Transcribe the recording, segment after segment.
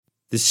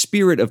The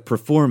spirit of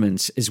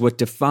performance is what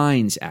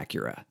defines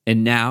Acura,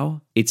 and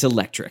now it's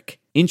electric.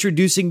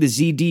 Introducing the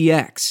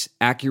ZDX,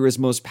 Acura's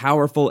most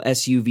powerful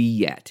SUV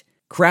yet.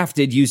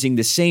 Crafted using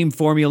the same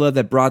formula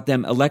that brought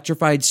them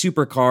electrified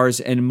supercars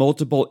and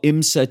multiple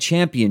IMSA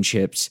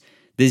championships,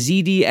 the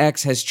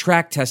ZDX has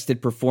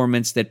track-tested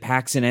performance that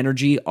packs an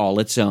energy all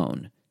its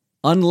own.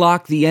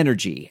 Unlock the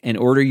energy and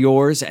order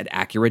yours at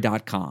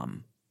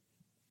Acura.com.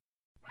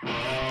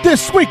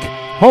 This week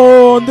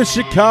on the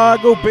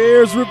Chicago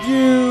Bears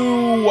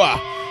Review,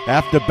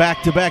 after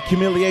back-to-back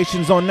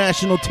humiliations on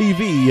national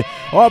TV,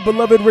 our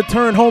beloved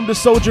return home to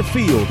Soldier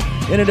Field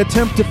in an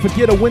attempt to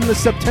forget a winless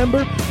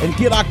September and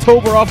get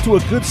October off to a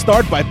good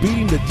start by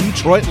beating the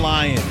Detroit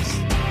Lions.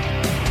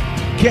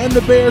 Can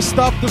the Bears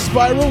stop the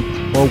spiral,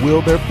 or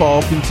will their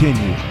fall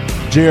continue?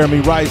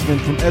 Jeremy Reisman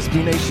from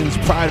SB Nation's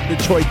Pride of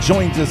Detroit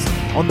joins us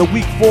on the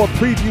Week 4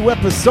 preview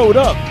episode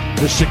of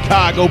the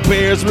Chicago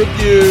Bears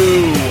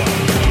Review.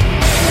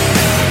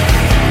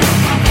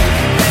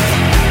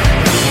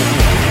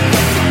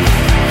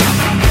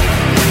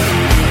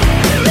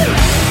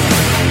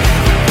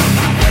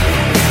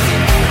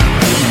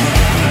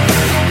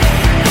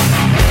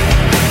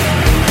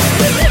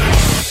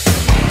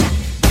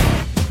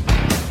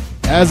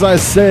 As I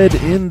said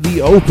in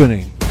the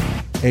opening,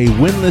 a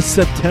winless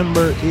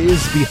September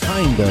is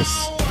behind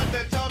us.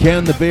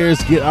 Can the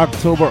Bears get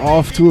October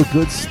off to a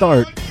good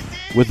start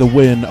with a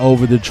win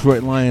over the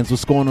Detroit Lions?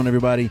 What's going on,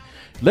 everybody?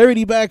 Larry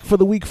D back for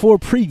the Week 4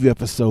 preview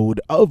episode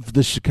of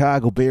the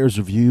Chicago Bears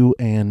Review,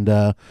 and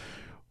the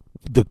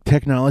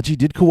technology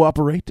did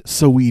cooperate,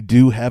 so we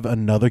do have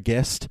another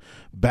guest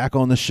back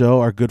on the show,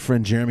 our good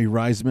friend Jeremy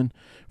Reisman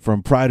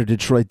from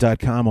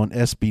PrideOfDetroit.com on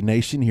SB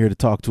Nation, here to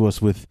talk to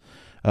us with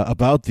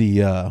about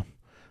the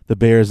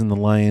Bears and the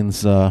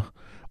Lions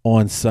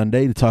on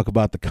Sunday, to talk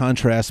about the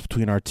contrast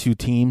between our two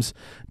teams.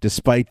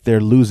 Despite their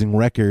losing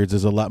records,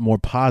 is a lot more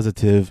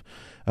positive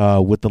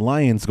with the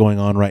Lions going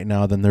on right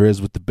now than there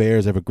is with the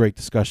Bears. I have a great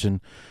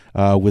discussion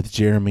with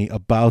Jeremy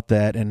about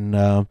that.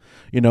 And,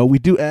 we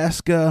do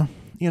ask,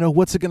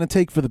 what's it going to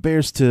take for the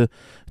Bears to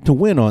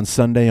win on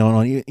Sunday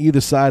on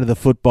either side of the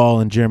football.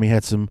 And Jeremy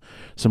had some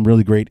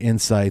really great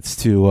insights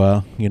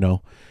to,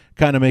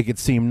 kind of make it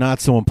seem not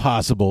so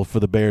impossible for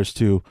the Bears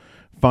to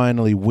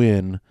finally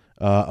win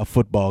a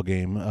football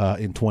game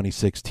in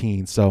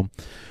 2016. So,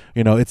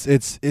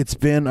 it's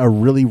been a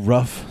really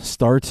rough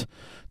start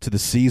to the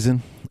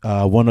season.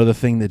 One other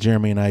thing that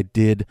Jeremy and I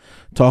did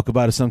talk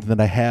about is something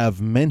that I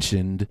have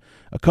mentioned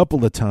a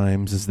couple of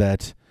times, is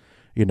that,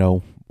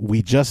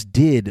 we just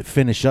did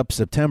finish up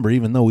September,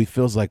 even though it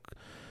feels like,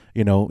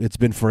 it's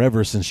been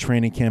forever since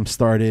training camp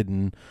started,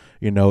 and,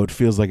 it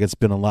feels like it's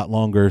been a lot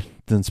longer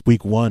since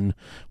week 1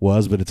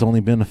 was, but it's only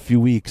been a few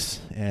weeks,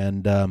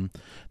 and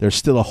there's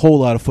still a whole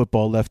lot of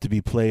football left to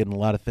be played, and a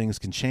lot of things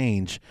can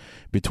change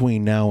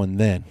between now and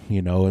then.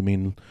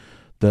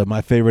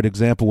 My favorite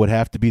example would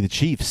have to be the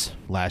Chiefs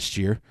last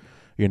year.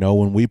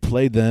 When we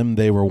played them,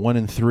 they were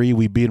 1-3.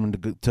 We beat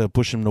them to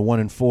push them to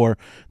 1-4.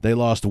 They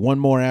lost one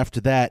more after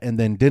that, and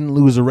then didn't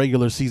lose a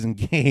regular season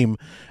game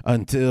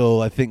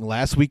until I think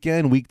last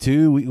weekend, week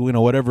 2.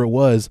 Whatever it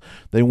was,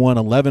 they won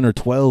 11 or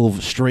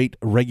 12 straight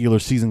regular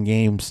season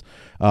games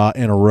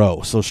in a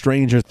row. So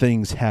stranger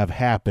things have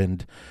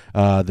happened.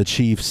 The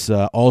Chiefs,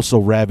 also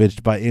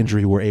ravaged by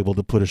injury, were able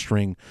to put a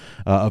string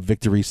of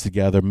victories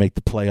together, make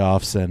the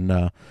playoffs,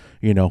 and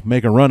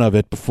make a run of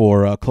it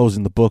before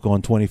closing the book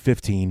on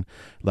 2015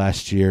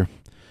 last year.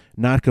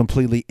 Not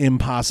completely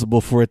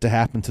impossible for it to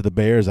happen to the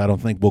Bears. I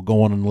don't think we'll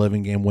go on an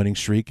 11-game winning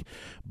streak,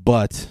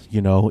 but,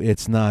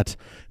 it's not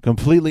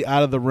completely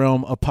out of the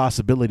realm of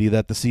possibility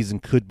that the season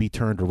could be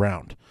turned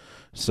around.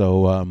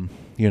 So, a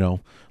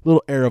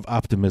little air of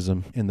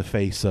optimism in the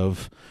face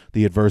of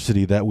the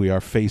adversity that we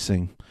are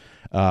facing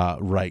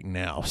right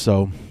now.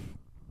 So,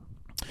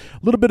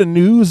 a little bit of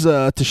news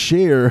to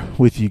share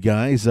with you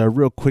guys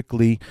real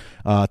quickly,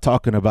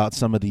 talking about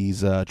some of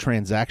these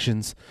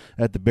transactions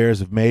that the Bears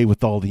have made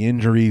with all the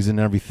injuries and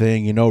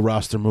everything.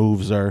 Roster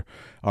moves are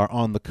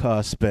on the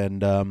cusp,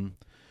 and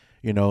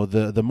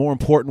the more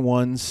important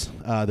ones,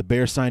 the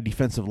Bears signed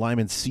defensive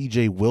lineman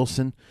C.J.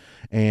 Wilson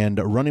and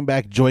running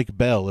back Joique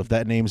Bell. If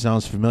that name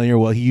sounds familiar,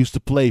 well, he used to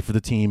play for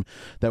the team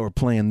that were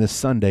playing this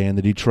Sunday, and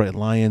the Detroit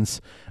Lions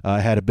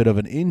had a bit of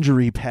an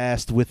injury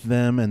past with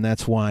them, and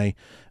that's why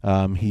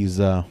he's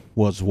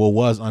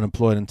was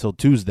unemployed until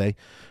Tuesday,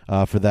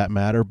 for that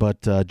matter.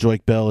 But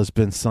Joique Bell has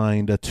been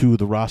signed to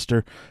the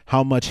roster.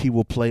 How much he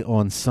will play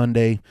on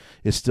Sunday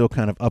is still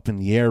kind of up in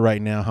the air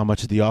right now. How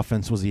much of the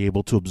offense was he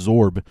able to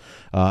absorb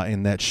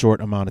in that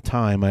short amount of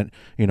time?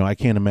 I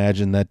can't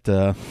imagine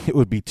that it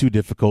would be too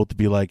difficult to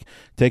be like,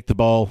 take the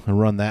ball and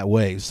run that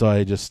way. So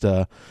I just,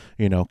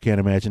 can't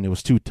imagine it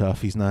was too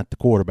tough. He's not the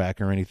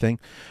quarterback or anything.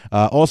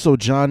 Also,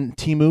 John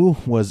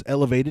Timu was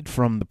elevated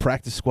from the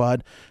practice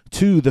squad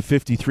to the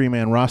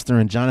 53-man roster,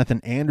 and Jonathan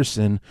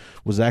Anderson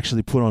was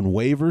actually put on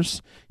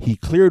waivers. He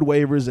cleared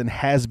waivers and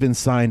has been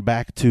signed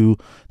back to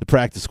the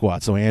practice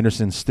squad. So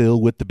Anderson's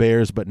still with the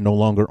Bears, but no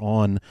longer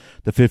on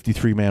the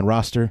 53-man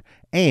roster.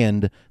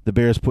 And the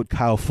Bears put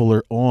Kyle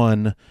Fuller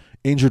on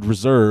injured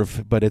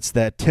reserve, but it's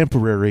that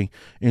temporary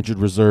injured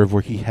reserve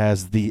where he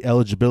has the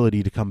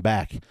eligibility to come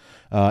back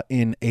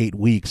in 8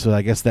 weeks. So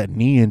I guess that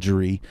knee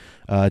injury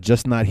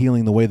just not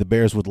healing the way the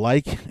Bears would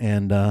like,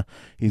 and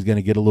he's going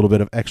to get a little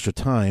bit of extra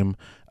time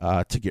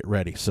to get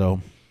ready.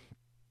 So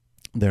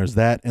there's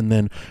that. And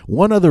then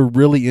one other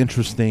really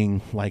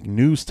interesting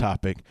news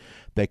topic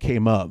that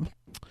came up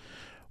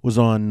was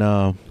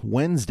on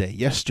Wednesday,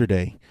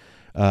 yesterday.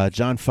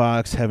 John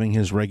Fox having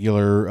his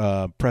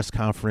regular press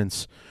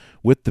conference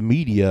with the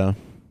media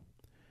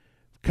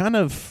kind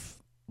of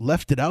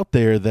left it out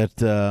there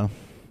that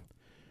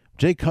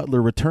Jay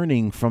Cutler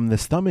returning from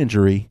this thumb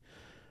injury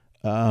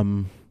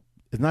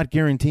is not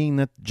guaranteeing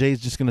that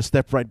Jay's just going to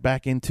step right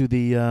back into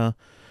the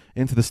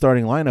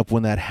starting lineup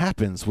when that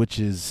happens, which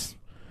is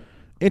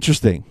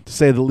interesting to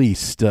say the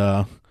least.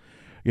 No,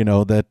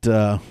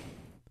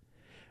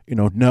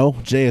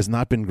 Jay has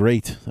not been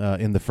great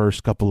in the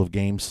first couple of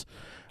games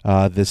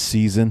this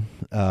season.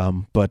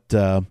 But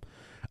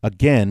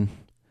again,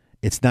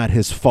 it's not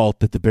his fault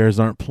that the Bears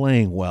aren't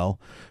playing well.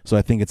 So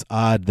I think it's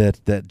odd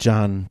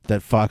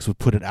that Fox would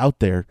put it out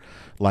there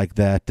like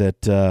that.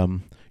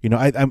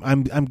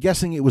 I'm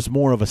guessing it was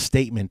more of a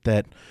statement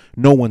that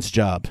no one's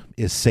job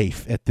is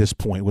safe at this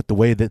point with the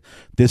way that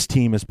this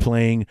team is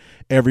playing.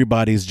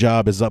 Everybody's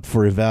job is up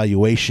for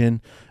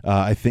evaluation.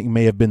 I think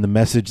may have been the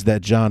message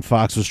that John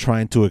Fox was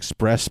trying to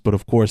express. But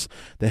of course,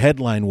 the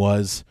headline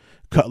was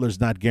Cutler's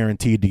not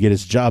guaranteed to get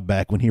his job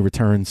back when he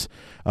returns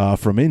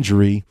from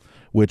injury,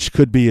 which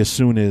could be as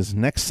soon as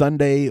next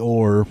Sunday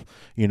or,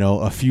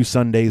 a few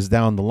Sundays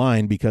down the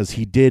line, because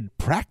he did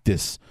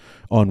practice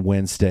on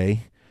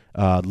Wednesday.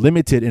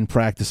 Limited in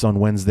practice on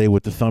Wednesday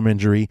with the thumb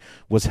injury,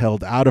 was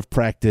held out of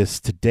practice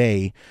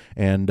today,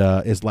 and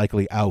is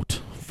likely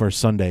out for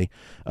Sunday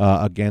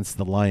against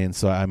the Lions.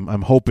 So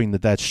I'm hoping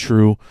that that's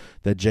true,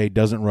 that Jay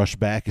doesn't rush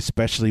back,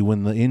 especially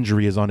when the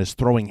injury is on his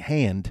throwing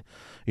hand.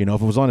 If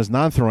it was on his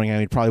non-throwing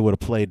hand, he probably would have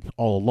played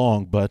all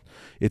along, but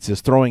it's his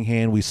throwing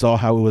hand. We saw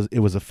how it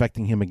was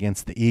affecting him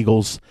against the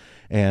Eagles,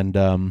 and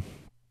I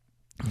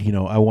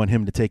want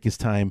him to take his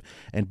time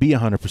and be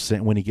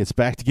 100% when he gets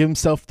back to give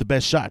himself the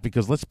best shot,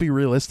 because let's be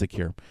realistic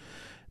here.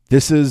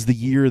 This is the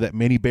year that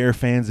many Bear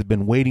fans have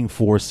been waiting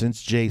for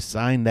since Jay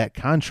signed that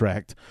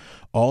contract.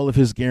 All of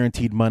his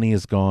guaranteed money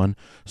is gone,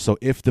 so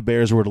if the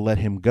Bears were to let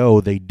him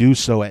go, they do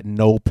so at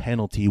no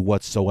penalty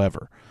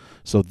whatsoever.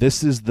 So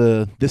this is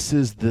the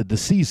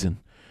season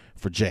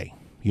for Jay.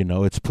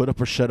 It's put up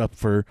or shut up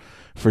for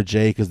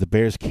Jay, because the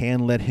Bears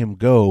can let him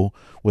go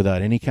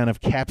without any kind of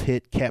cap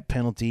hit, cap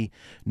penalty,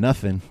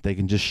 nothing. They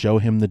can just show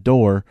him the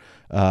door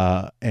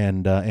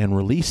and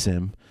release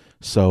him.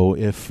 So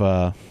if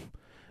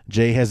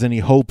Jay has any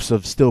hopes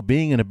of still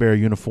being in a Bear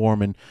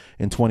uniform in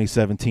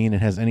 2017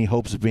 and has any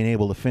hopes of being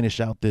able to finish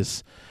out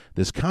this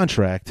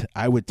contract,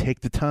 I would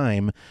take the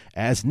time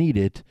as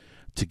needed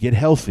to get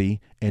healthy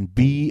and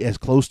be as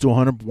close to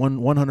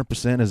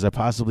 100% as I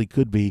possibly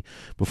could be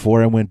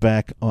before I went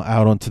back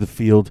out onto the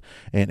field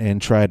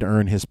and tried to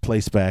earn his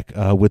place back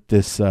with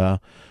the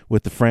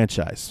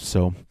franchise.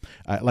 So,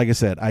 like I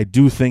said, I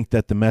do think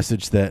that the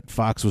message that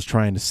Fox was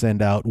trying to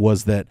send out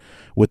was that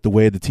with the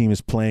way the team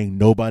is playing,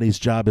 nobody's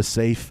job is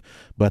safe.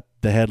 But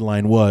the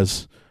headline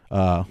was,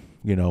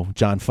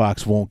 John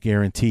Fox won't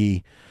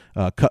guarantee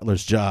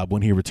Cutler's job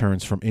when he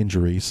returns from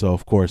injury. So,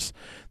 of course,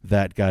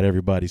 that got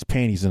everybody's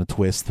panties in a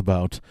twist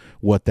about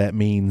what that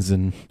means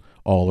and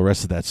all the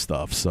rest of that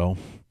stuff. So,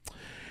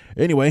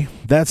 anyway,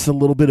 that's a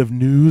little bit of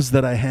news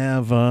that I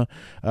have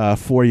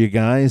for you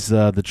guys.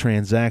 The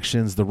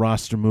transactions, the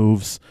roster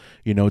moves.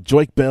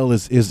 Joique Bell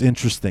is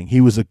interesting.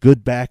 He was a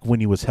good back when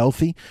he was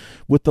healthy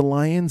with the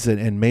Lions,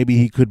 and maybe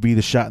he could be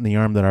the shot in the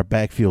arm that our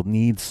backfield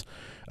needs.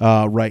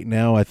 Right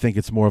now, I think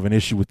it's more of an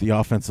issue with the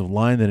offensive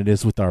line than it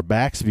is with our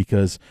backs,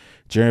 because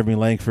Jeremy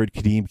Langford,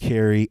 Kadeem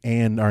Carey,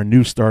 and our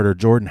new starter,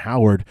 Jordan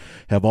Howard,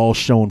 have all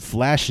shown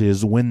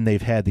flashes when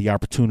they've had the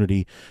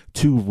opportunity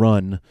to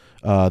run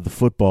the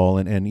football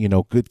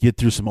and get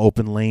through some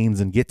open lanes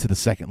and get to the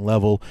second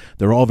level.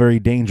 They're all very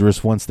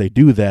dangerous once they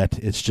do that.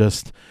 It's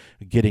just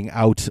getting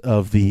out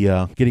of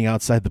the getting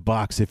outside the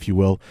box, if you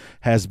will,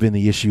 has been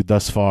the issue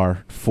thus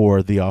far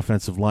for the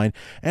offensive line,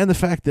 and the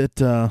fact that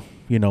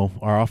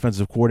our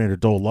offensive coordinator,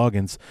 Dole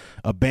Loggins,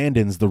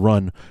 abandons the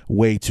run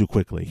way too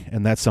quickly.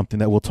 And that's something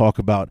that we'll talk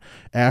about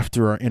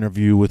after our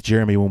interview with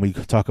Jeremy when we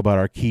talk about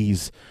our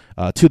keys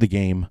to the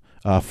game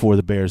for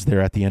the Bears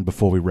there at the end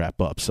before we wrap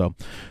up. So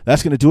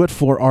that's going to do it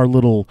for our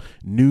little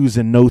news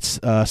and notes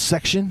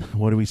section.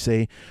 What do we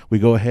say? We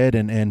go ahead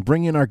and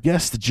bring in our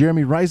guest,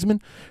 Jeremy Reisman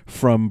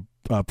from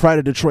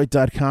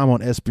PrideOfDetroit.com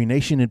on SB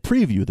Nation, and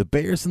preview the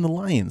Bears and the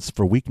Lions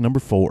for week number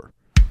 4.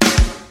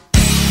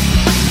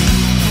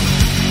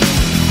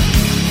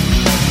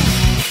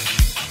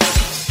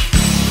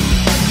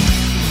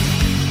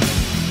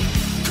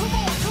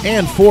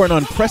 And for an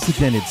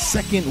unprecedented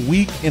second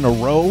week in a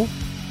row,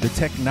 the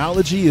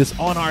technology is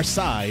on our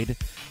side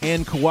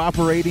and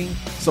cooperating.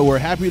 So we're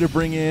happy to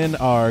bring in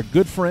our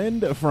good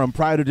friend from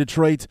Pride of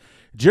Detroit,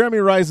 Jeremy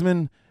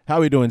Reisman. How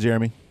are you doing,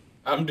 Jeremy?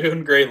 I'm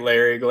doing great,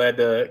 Larry. Glad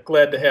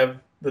to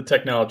the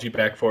technology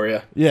back for you.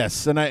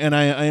 Yes, and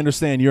I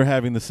understand you're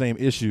having the same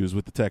issues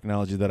with the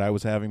technology that I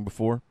was having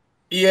before.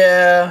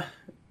 Yeah,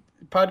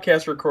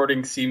 podcast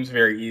recording seems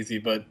very easy,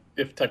 but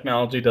if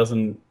technology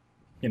doesn't,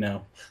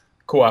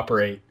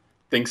 cooperate,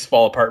 things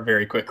fall apart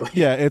very quickly.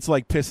 Yeah, it's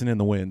like pissing in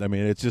the wind. I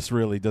mean, it just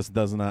really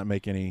does not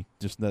make any,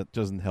 that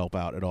doesn't help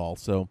out at all.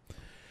 So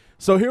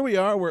here we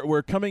are.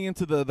 We're coming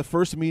into the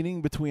first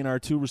meeting between our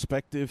two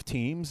respective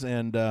teams,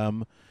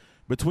 and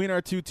between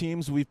our two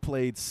teams, we've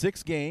played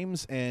 6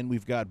 games, and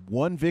we've got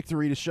 1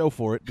 victory to show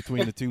for it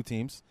between the two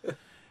teams.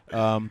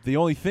 The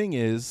only thing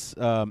is,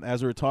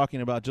 as we were talking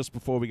about just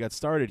before we got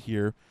started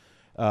here,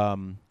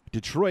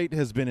 Detroit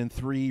has been in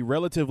 3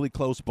 relatively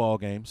close ball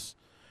games.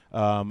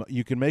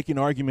 You can make an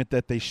argument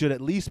that they should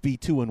at least be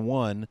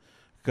 2-1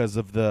 because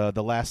of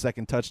the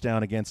last-second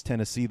touchdown against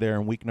Tennessee there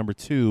in week number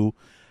 2.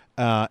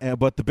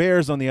 But the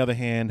Bears, on the other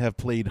hand, have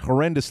played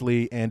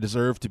horrendously and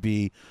deserve to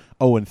be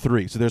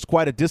 0-3. So there's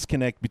quite a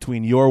disconnect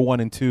between your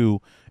 1-2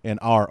 and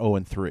our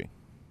 0-3.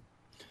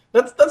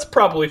 That's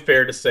probably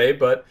fair to say,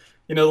 but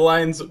the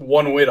Lions'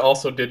 1 win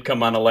also did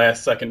come on a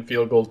last-second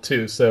field goal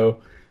too. So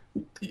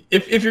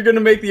if you're going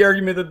to make the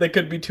argument that they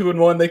could be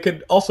 2-1, they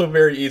could also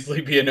very easily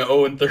be an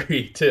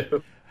 0-3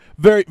 too.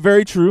 Very,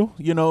 very true.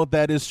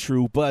 That is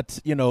true. But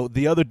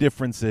the other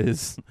difference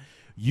is,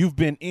 you've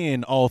been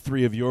in all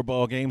 3 of your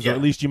ball games, or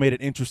at least you made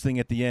it interesting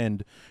at the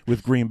end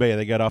with Green Bay.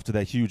 They got off to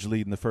that huge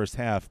lead in the first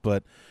half.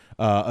 But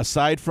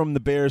aside from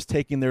the Bears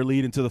taking their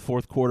lead into the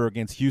fourth quarter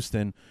against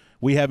Houston,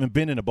 we haven't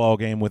been in a ball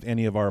game with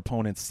any of our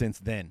opponents since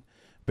then,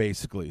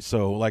 basically.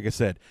 So, like I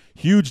said,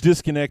 huge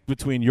disconnect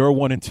between your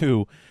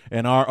 1-2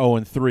 and our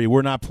 0-3.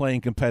 We're not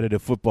playing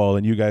competitive football,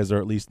 and you guys are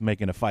at least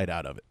making a fight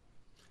out of it.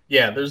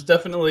 Yeah, there's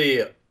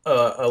definitely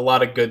a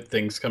lot of good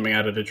things coming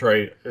out of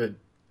Detroit.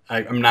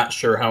 I'm not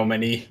sure how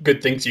many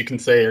good things you can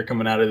say are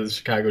coming out of the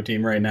Chicago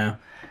team right now.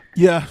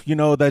 Yeah,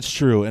 that's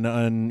true. And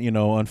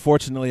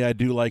unfortunately, I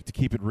do like to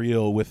keep it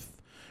real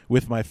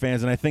with my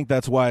fans. And I think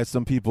that's why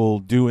some people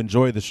do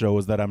enjoy the show,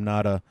 is that I'm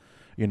not a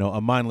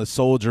mindless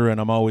soldier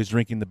and I'm always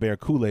drinking the Bear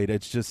Kool-Aid.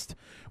 It's just,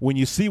 when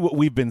you see what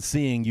we've been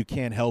seeing, you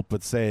can't help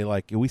but say,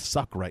 like, we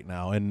suck right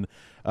now. And,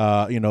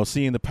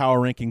 seeing the power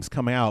rankings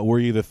come out, we're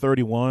either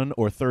 31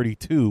 or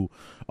 32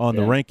 on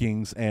the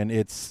rankings, and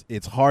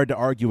it's hard to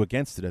argue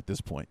against it at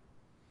this point.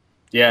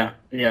 Yeah.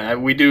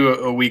 We do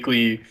a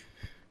weekly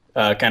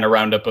kind of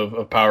roundup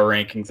of power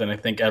rankings, and I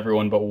think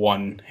everyone but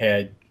one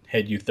had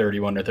you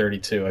 31 or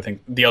 32. I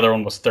think the other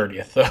one was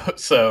 30th, though.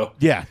 So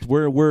yeah,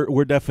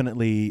 we're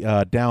definitely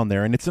down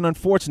there, and it's an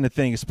unfortunate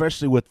thing,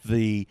 especially with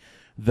the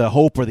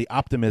hope or the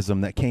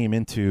optimism that came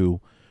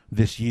into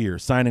this year,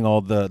 signing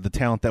all the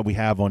talent that we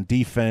have on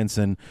defense,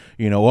 and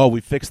we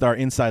fixed our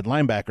inside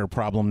linebacker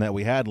problem that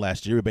we had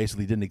last year. It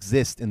basically didn't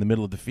exist in the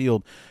middle of the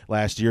field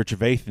last year.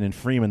 Trevathan and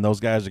Freeman, those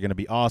guys are going to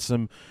be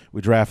awesome. We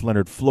draft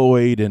Leonard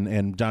Floyd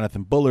and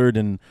Jonathan Bullard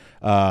and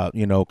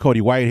Cody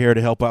Whitehair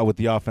to help out with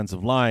the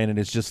offensive line, and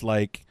it's just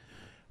like,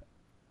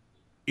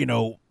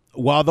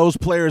 while those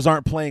players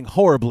aren't playing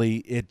horribly,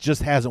 it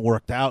just hasn't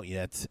worked out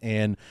yet,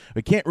 and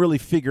we can't really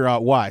figure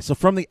out why. So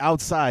from the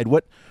outside,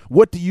 what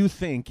do you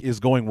think is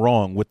going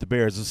wrong with the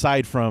Bears,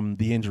 aside from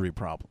the injury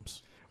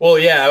problems? Well,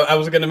 yeah, I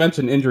was going to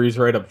mention injuries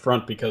right up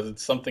front because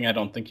it's something I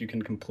don't think you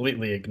can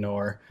completely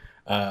ignore.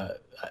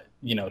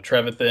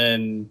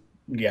 Trevathan,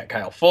 you got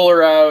Kyle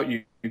Fuller out,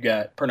 you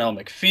got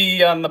Pernell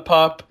McPhee on the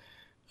pup.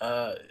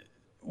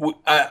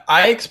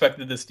 I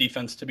expected this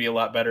defense to be a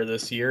lot better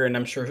this year, and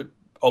I'm sure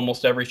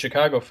almost every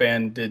Chicago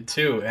fan did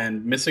too,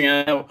 and missing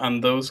out on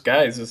those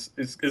guys is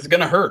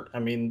going to hurt. I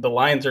mean, the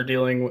Lions are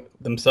dealing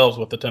themselves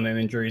with a ton of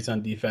injuries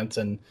on defense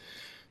and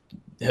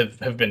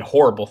have been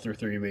horrible through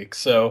 3 weeks.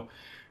 So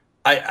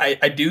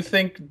I do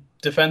think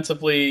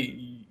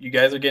defensively you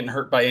guys are getting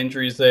hurt by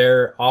injuries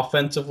there.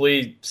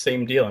 Offensively,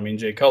 same deal. I mean,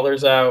 Jay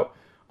Cutler's out.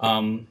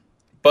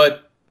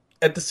 But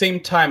at the same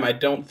time, I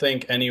don't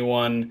think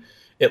anyone,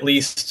 at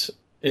least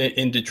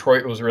in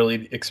Detroit, was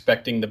really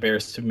expecting the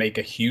Bears to make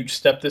a huge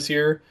step this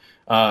year.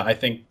 I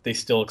think they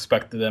still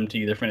expected them to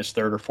either finish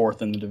 3rd or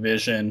 4th in the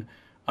division.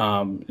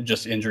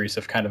 Just injuries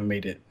have kind of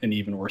made it an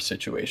even worse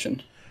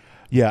situation.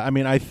 Yeah, I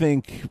mean, I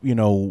think,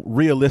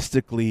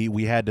 realistically,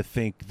 we had to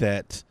think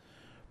that,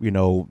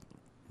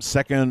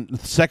 second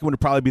would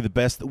probably be the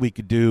best that we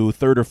could do.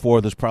 3rd or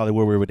 4th is probably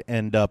where we would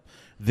end up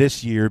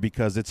this year,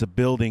 because it's a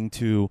building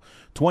to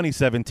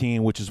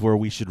 2017, which is where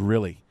we should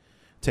really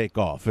take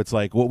off. It's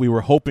like what we were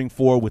hoping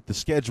for with the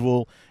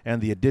schedule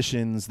and the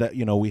additions that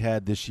we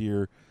had this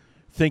year,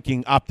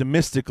 thinking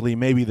optimistically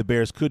maybe the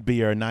Bears could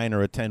be a 9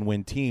 or a 10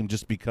 win team,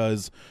 just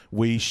because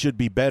we should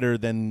be better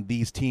than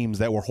these teams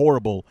that were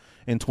horrible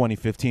in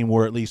 2015,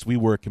 where at least we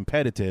were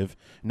competitive.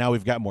 Now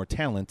we've got more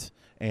talent,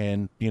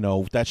 and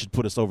that should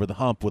put us over the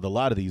hump with a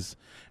lot of these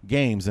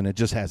games, and it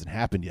just hasn't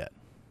happened yet.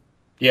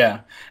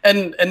 Yeah,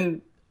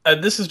 and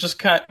this is just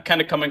kind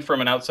of coming from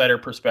an outsider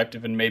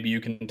perspective, and maybe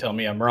you can tell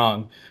me I'm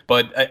wrong,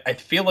 but I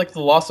feel like the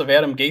loss of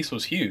Adam Gase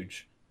was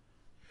huge.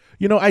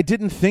 I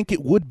didn't think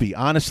it would be.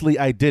 Honestly,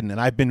 I didn't,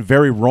 and I've been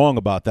very wrong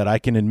about that. I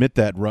can admit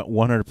that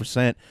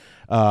 100%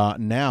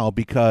 now,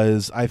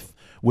 because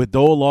with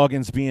Dole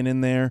Loggins being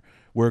in there,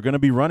 we're going to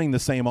be running the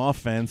same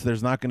offense.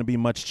 There's not going to be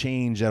much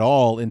change at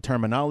all in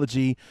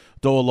terminology.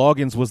 Dole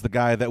Loggins was the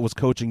guy that was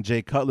coaching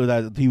Jay Cutler.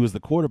 That he was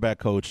the quarterback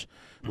coach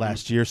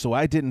last year, so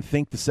I didn't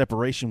think the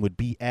separation would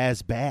be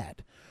as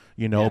bad,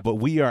 But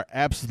we are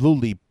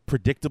absolutely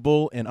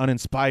predictable and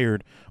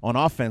uninspired on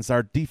offense.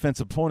 Our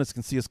defensive opponents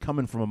can see us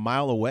coming from a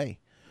mile away,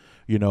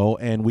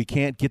 and we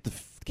can't keep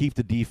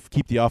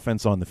the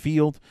offense on the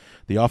field.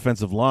 The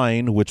offensive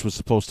line, which was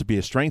supposed to be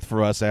a strength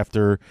for us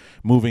after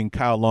moving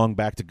Kyle Long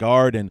back to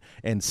guard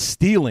and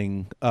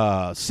stealing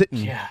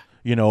Sitton,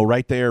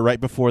 right there,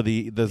 right before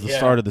the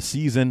start of the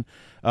season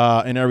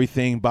and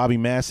everything. Bobby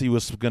Massey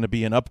was going to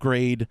be an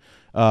upgrade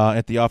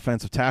at the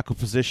offensive tackle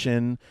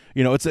position.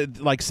 It's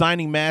like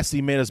signing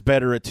Massey made us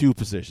better at two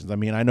positions. I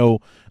mean, I know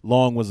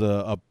Long was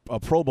a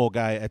Pro Bowl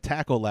guy at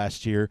tackle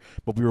last year,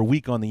 but we were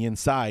weak on the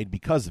inside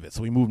because of it.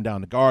 So we moved him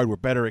down to guard. We're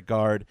better at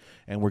guard,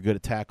 and we're good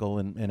at tackle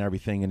and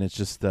everything. And it's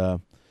just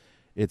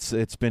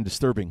it's been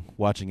disturbing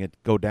watching it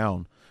go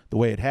down the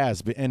way it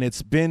has. And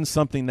it's been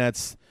something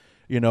that's,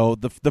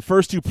 the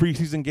first two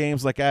preseason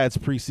games, it's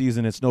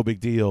preseason, it's no big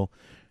deal.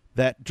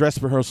 That dress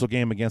rehearsal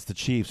game against the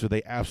Chiefs, where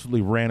they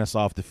absolutely ran us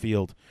off the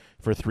field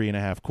for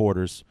 3.5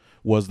 quarters,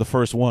 was the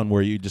first one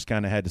where you just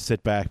kind of had to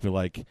sit back and be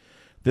like,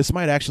 this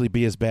might actually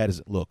be as bad as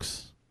it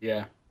looks.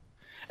 Yeah.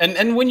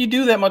 And when you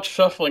do that much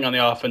shuffling on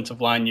the offensive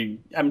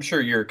line, I'm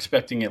sure you're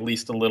expecting at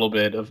least a little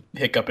bit of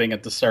hiccuping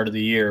at the start of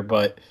the year,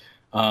 but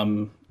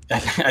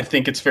I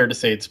think it's fair to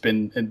say it's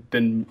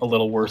been a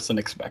little worse than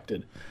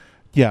expected.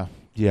 Yeah,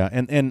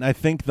 and I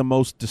think the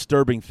most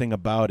disturbing thing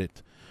about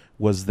it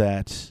was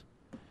that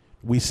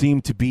we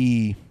seem to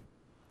be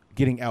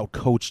getting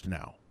out-coached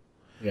now.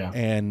 Yeah.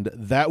 And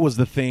that was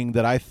the thing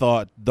that I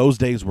thought those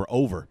days were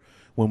over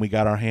when we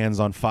got our hands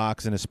on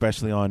Fox and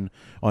especially on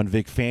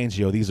Vic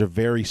Fangio. These are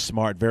very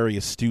smart, very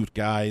astute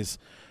guys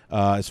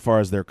as far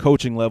as their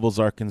coaching levels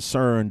are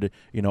concerned.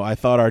 I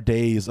thought our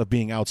days of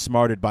being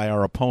outsmarted by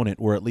our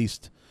opponent were at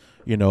least,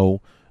 it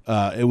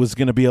was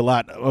going to be a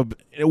lot of,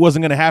 it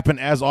wasn't going to happen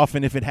as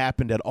often if it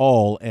happened at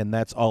all, and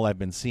that's all I've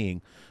been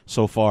seeing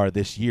so far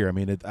this year. I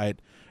mean,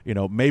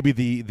 maybe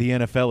the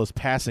NFL is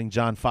passing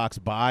John Fox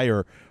by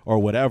or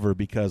whatever,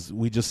 because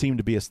we just seem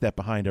to be a step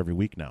behind every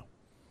week now.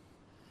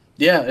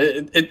 Yeah,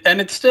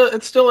 and it's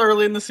still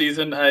early in the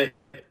season.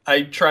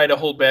 I try to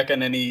hold back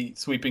on any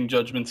sweeping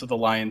judgments of the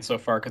Lions so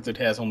far because it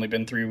has only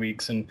been 3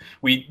 weeks, and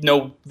we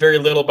know very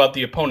little about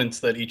the opponents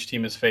that each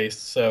team has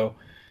faced. So,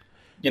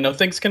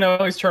 things can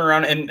always turn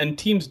around, and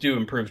teams do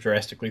improve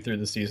drastically through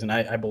the season.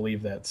 I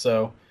believe that.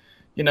 So,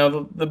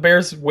 the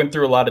Bears went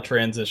through a lot of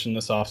transition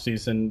this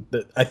offseason.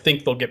 I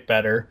think they'll get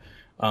better.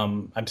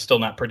 I'm still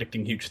not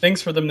predicting huge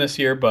things for them this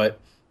year, but,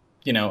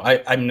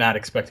 I'm not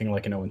expecting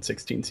like an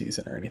 0-16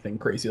 season or anything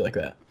crazy like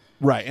that.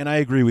 Right, and I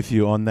agree with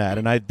you on that.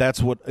 And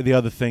that's what the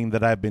other thing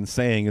that I've been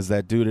saying is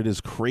that, dude, it is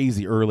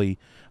crazy early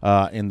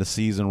in the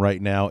season right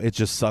now. It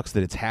just sucks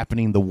that it's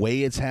happening the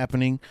way it's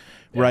happening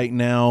right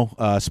now,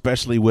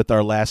 especially with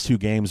our last two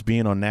games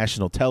being on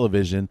national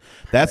television.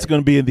 That's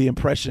going to be the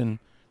impression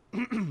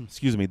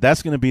excuse me,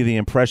 that's going to be the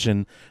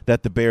impression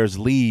that the Bears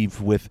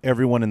leave with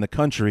everyone in the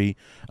country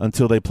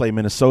until they play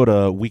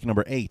Minnesota week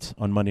number 8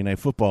 on Monday Night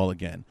Football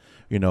again,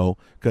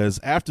 because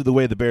after the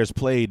way the Bears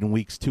played in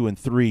weeks 2 and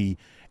 3,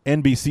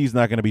 NBC's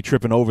not going to be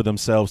tripping over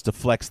themselves to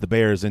flex the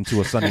Bears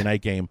into a Sunday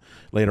night game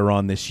later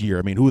on this year.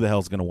 I mean, who the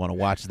hell's going to want to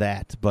watch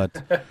that?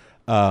 But,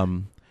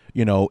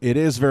 it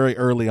is very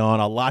early on.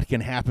 A lot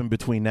can happen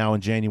between now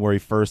and January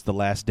 1st, the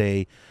last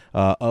day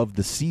of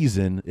the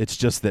season. It's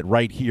just that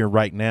right here,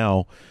 right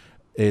now,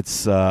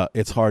 it's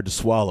hard to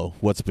swallow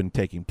what's been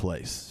taking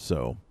place.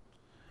 So,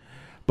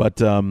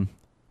 but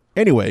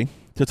anyway,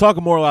 to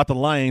talk more about the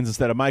Lions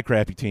instead of my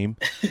crappy team,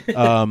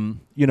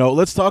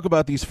 let's talk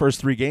about these first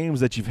 3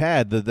 games that you've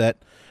had.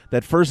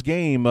 That first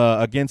game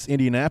against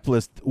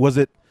Indianapolis,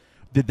 did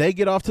they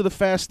get off to the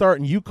fast start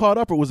and you caught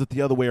up, or was it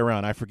the other way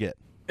around? I forget.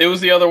 It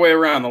was the other way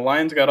around. The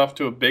Lions got off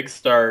to a big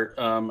start.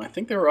 I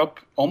think they were up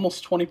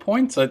almost 20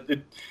 points.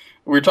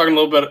 We were talking a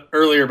little bit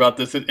earlier about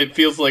this. It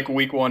feels like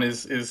week 1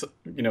 is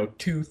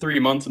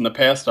 2-3 months in the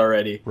past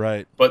already.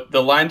 Right. But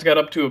the Lions got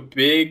up to a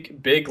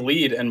big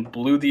lead and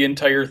blew the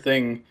entire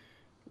thing,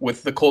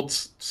 with the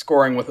Colts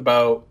scoring with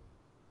about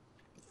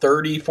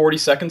 30-40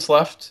 seconds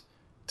left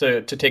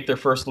to take their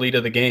first lead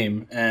of the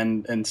game,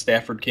 and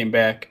Stafford came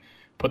back,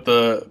 put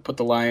the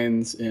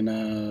Lions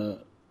in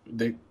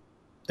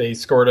they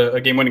scored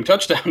a game-winning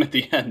touchdown at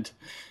the end.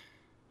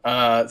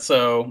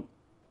 So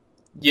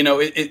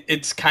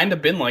it's kind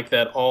of been like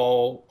that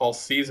all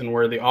season,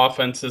 where the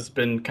offense has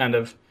been kind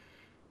of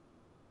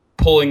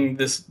pulling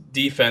this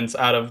defense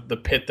out of the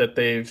pit that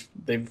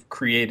they've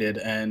created,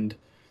 and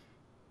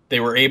they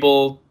were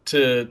able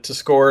to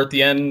score at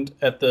the end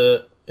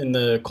in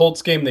the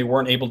Colts game. They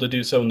weren't able to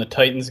do so in the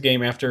Titans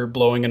game after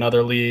blowing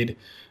another lead,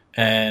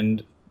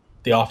 and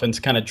the offense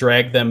kind of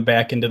dragged them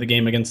back into the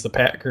game against the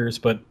Packers,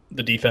 but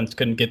the defense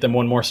couldn't get them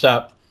one more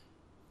stop.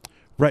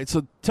 Right.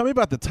 So tell me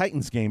about the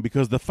Titans game,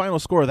 because the final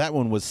score of that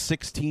one was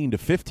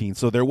 16-15.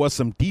 So there was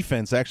some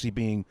defense actually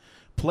being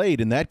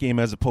played in that game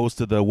as opposed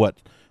to the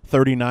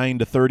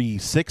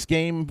 39-36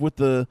 game with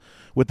the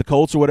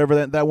Colts or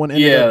whatever that one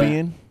ended up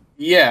being.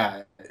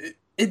 Yeah,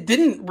 it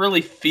didn't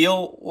really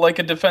feel like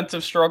a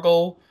defensive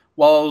struggle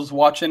while I was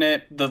watching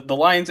it. The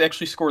Lions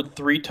actually scored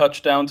 3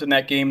 touchdowns in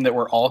that game that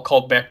were all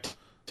called back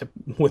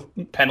with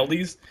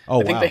penalties.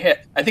 Oh,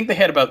 I think they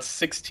had about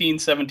 16,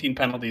 17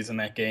 penalties in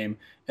that game,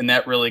 and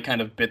that really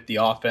kind of bit the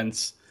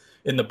offense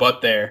in the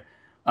butt there.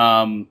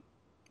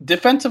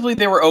 Defensively,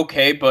 they were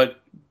okay,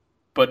 but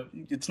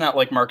it's not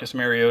like Marcus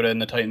Mariota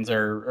and the Titans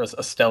are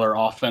a stellar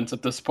offense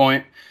at this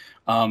point.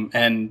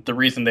 And the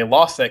reason they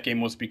lost that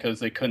game was because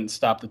they couldn't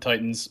stop the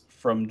Titans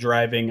from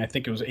driving. I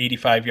think it was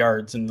 85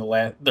 yards in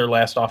their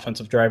last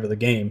offensive drive of the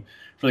game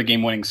for the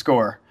game-winning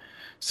score.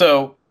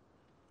 So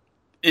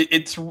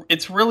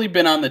it's really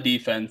been on the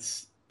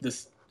defense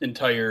this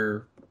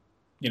entire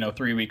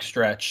 3-week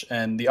stretch,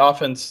 and the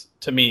offense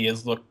to me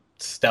has looked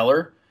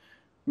stellar.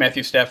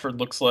 Matthew Stafford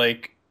looks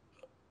like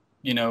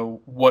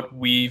what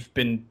we've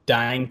been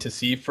dying to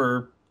see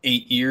for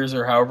 8 years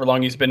or however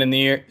long he's been in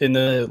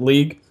the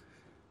league.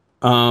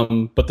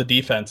 But the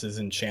defense is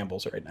in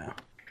shambles right now.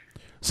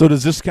 So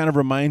does this kind of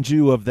remind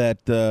you of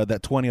that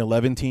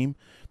 2011 team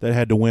that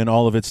had to win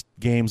all of its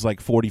games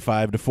like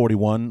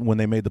 45-41 when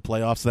they made the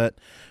playoffs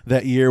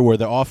that year, where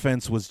the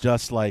offense was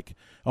just like,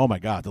 oh my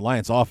God, the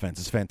Lions offense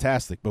is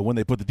fantastic, but when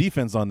they put the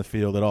defense on the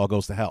field, it all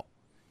goes to hell.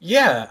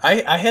 Yeah,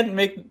 I hadn't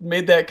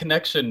made that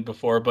connection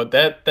before, but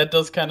that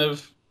does kind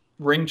of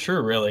ring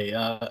true, really.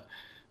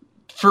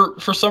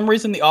 For some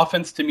reason, the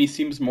offense to me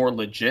seems more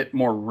legit,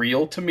 more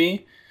real to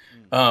me.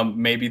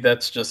 Maybe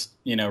that's just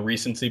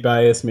recency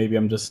bias. Maybe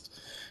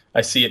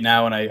I see it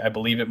now and I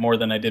believe it more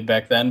than I did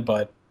back then.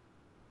 But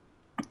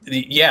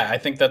I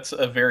think that's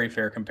a very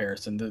fair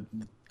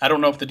comparison. I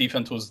don't know if the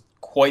defense was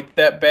quite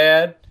that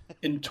bad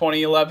in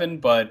 2011,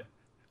 but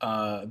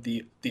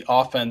the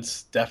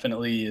offense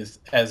definitely is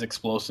as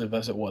explosive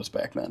as it was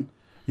back then.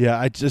 Yeah,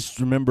 I just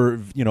remember,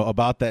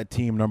 about that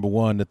team, number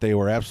one, that they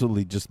were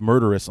absolutely just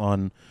murderous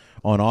on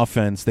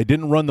offense. They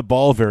didn't run the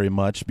ball very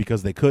much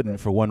because they couldn't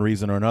for one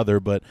reason or another,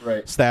 but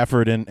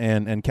Stafford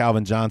and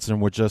Calvin Johnson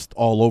were just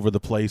all over the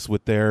place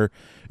with their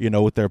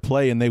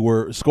play, and they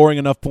were scoring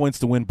enough points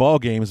to win ball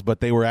games, but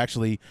they were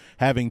actually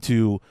having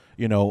to,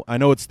 I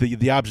know it's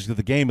the object of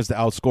the game is to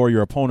outscore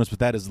your opponents, but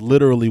that is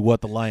literally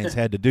what the Lions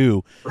had to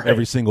do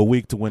every single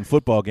week to win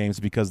football games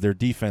because their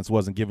defense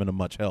wasn't giving them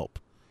much help.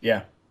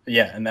 Yeah.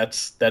 Yeah, and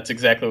that's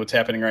exactly what's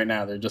happening right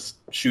now. They're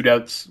just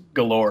shootouts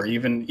galore.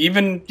 Even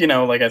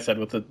like I said,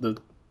 with the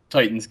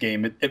Titans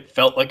game, it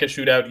felt like a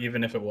shootout,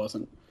 even if it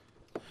wasn't.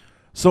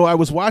 So I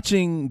was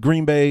watching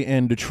Green Bay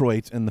and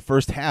Detroit in the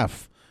first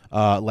half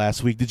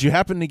last week. Did you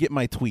happen to get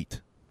my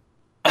tweet?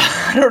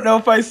 I don't know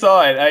if I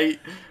saw it.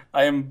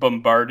 I am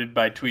bombarded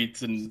by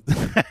tweets and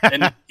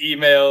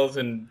emails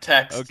and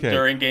texts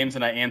during games,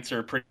 and I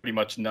answer pretty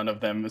much none of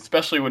them,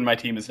 especially when my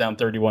team is down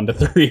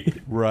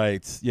 31-3.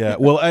 Right. Yeah.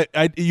 Well,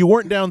 you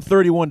weren't down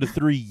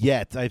 31-3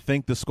 yet. I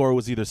think the score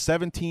was either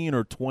 17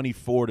 or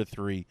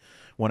 24-3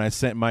 when I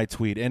sent my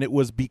tweet, and it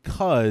was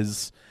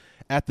because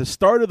at the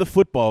start of the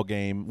football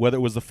game, whether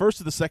it was the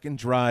first or the second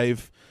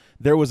drive,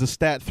 there was a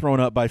stat thrown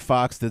up by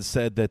Fox that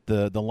said that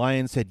the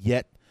Lions had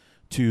yet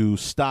to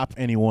stop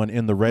anyone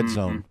in the red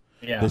zone.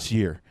 This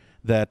year,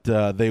 that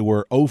they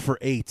were 0 for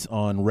 8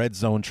 on red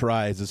zone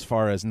tries as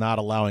far as not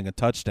allowing a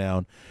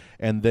touchdown.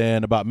 And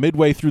then about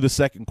midway through the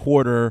second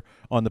quarter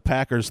on the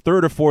Packers'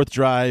 third or fourth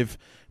drive,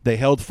 they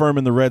held firm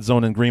in the red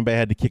zone and Green Bay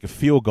had to kick a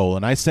field goal.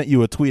 And I sent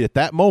you a tweet at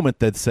that moment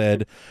that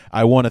said,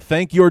 I want to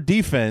thank your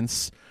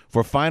defense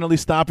for finally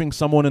stopping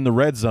someone in the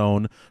red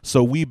zone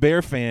so we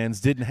Bear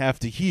fans didn't have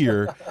to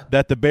hear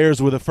that the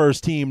Bears were the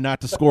first team not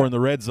to score in the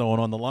red zone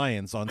on the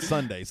Lions on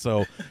Sunday.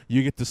 So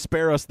you get to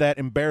spare us that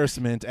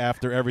embarrassment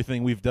after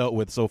everything we've dealt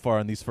with so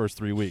far in these first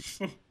 3 weeks.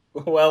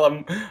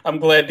 Well, I'm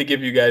glad to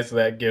give you guys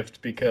that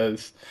gift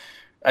because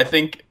I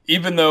think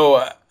even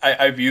though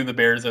I view the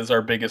Bears as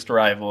our biggest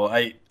rival,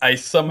 I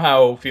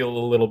somehow feel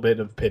a little bit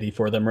of pity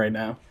for them right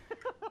now.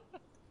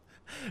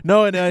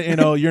 No,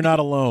 and you're not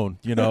alone.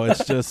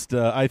 It's just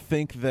I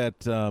think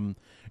that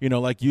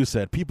like you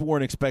said, people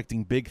weren't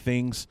expecting big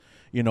things,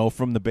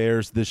 from the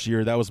Bears this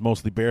year. That was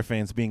mostly Bear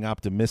fans being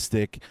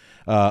optimistic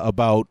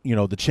about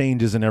the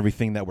changes and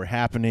everything that were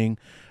happening.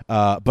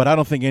 But I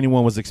don't think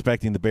anyone was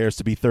expecting the Bears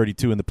to be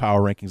 32 in the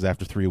power rankings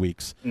after 3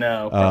 weeks.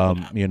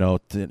 No,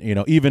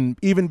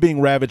 even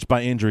being ravaged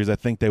by injuries, I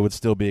think they would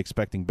still be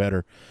expecting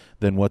better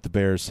than what the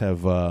Bears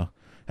have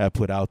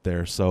put out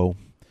there. So.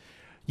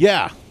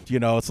 Yeah,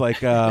 it's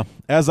like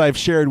as I've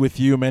shared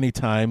with you many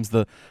times,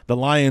 the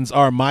Lions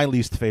are my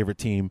least favorite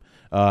team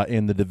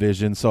in the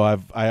division. So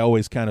I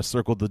always kind of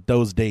circled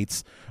those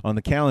dates on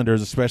the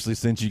calendars, especially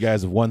since you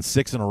guys have won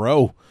 6 in a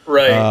row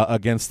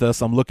against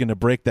us. I'm looking to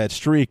break that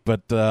streak,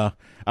 but I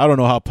don't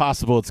know how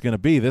possible it's going to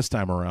be this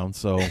time around.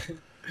 So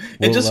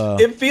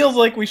it feels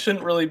like we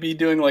shouldn't really be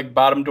doing like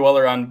bottom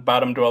dweller on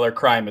bottom dweller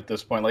crime at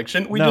this point. Like,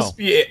 shouldn't we just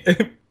be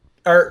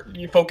Are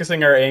you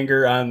focusing our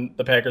anger on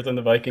the Packers and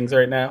the Vikings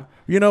right now?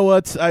 You know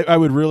what? I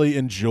would really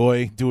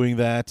enjoy doing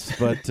that,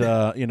 but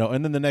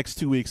and then the next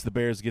 2 weeks the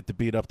Bears get to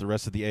beat up the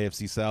rest of the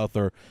AFC South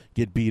or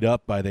get beat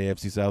up by the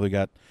AFC South. We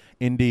got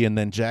Indy and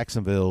then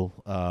Jacksonville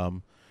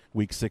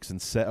week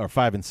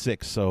 5 and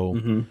 6.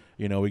 So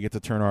we get to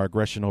turn our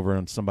aggression over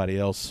on somebody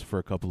else for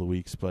a couple of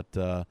weeks. But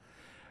I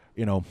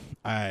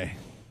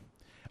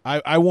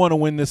want to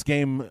win this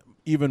game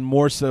even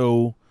more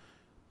so.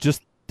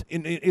 Just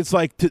it's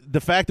like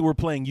the fact that we're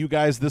playing you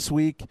guys this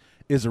week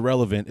is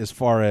irrelevant as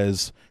far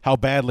as how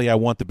badly I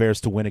want the Bears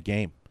to win a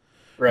game.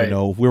 Right.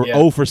 We're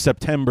 0 for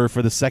September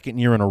for the second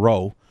year in a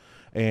row,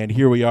 and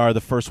here we are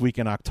the first week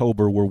in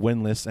October. We're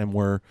winless, and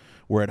we're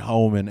at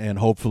home, and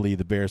hopefully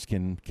the Bears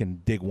can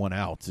dig one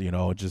out.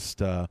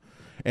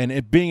 And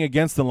it being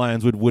against the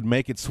Lions would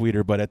make it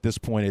sweeter, but at this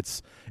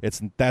point,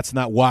 that's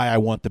not why I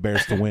want the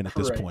Bears to win at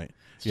this point.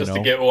 It's just to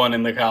get one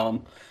in the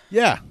column.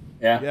 Yeah.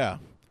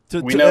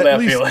 We know that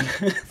feeling.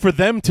 For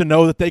them to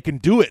know that they can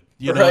do it,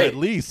 right. At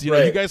least, you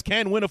guys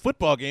can win a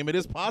football game. It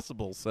is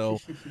possible. So,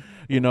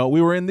 we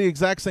were in the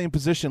exact same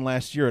position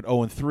last year at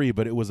 0-3,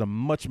 but it was a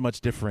much,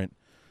 much different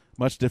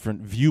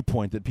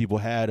viewpoint that people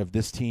had of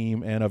this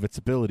team and of its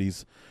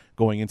abilities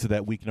going into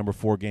that week number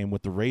 4 game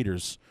with the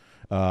Raiders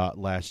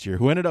last year,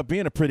 who ended up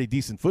being a pretty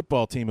decent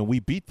football team, and we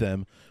beat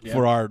them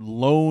for our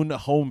lone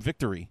home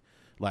victory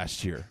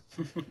last year.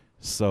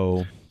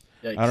 So,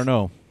 Yikes. I don't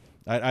know.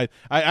 I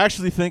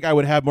actually think I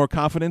would have more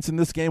confidence in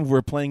this game if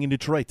we're playing in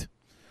Detroit.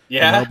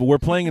 Yeah. But we're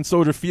playing in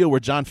Soldier Field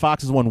where John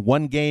Fox has won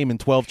 1 game in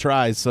 12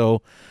 tries,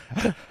 so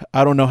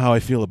I don't know how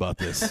I feel about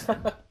this.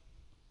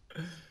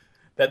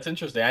 That's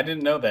interesting. I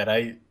didn't know that.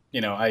 I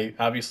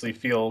obviously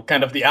feel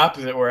kind of the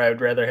opposite, where I would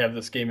rather have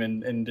this game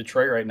in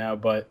Detroit right now,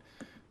 but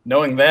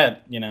knowing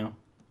that,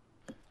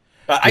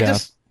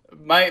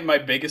 my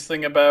biggest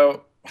thing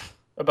about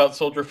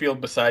Soldier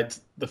Field,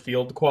 besides the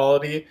field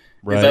quality,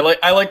 is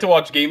I like to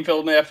watch game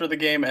film after the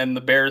game, and the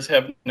Bears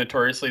have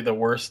notoriously the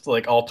worst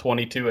all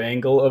 22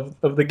 angle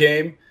of the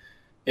game.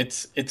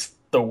 It's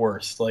the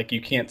worst.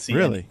 You can't see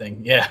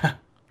anything. Yeah.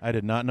 I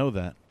did not know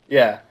that.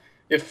 Yeah.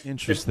 If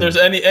there's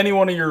any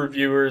one of your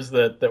reviewers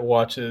that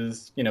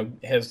watches,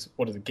 has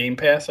Game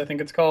Pass, I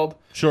think it's called.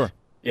 Sure.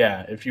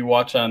 Yeah, if you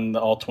watch on the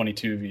all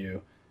 22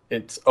 view,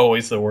 it's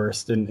always the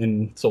worst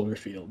in Soldier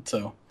Field.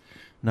 So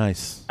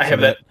nice. I have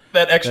that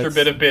extra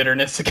bit of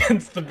bitterness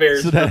against the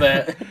Bears for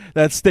that.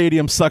 That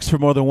stadium sucks for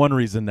more than one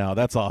reason now.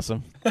 That's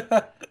awesome.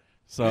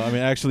 So,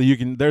 actually,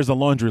 there's a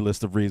laundry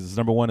list of reasons.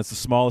 Number one, it's the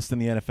smallest in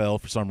the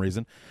NFL for some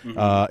reason.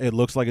 Mm-hmm. It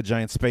looks like a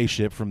giant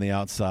spaceship from the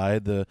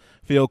outside. The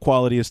field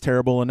quality is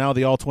terrible, and now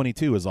the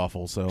all-22 is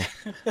awful. So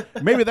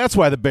maybe that's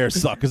why the Bears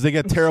suck, because they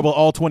get terrible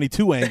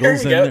all-22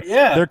 angles, and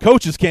their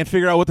coaches can't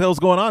figure out what the hell's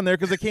going on there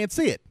because they can't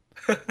see it.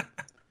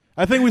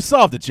 I think we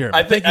solved it,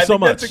 Jeremy. Thank you so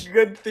much. That's a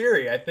good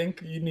theory. I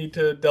think you need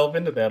to delve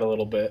into that a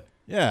little bit.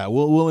 Yeah,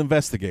 we'll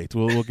investigate.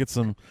 We'll get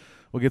some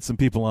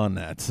people on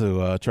that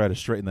to try to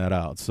straighten that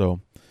out.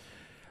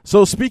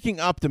 So speaking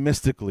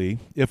optimistically,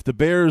 if the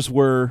Bears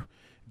were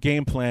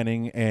game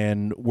planning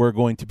and were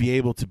going to be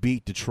able to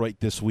beat Detroit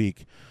this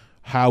week,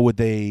 what would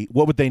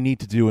they need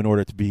to do in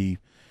order to be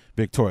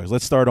victorious?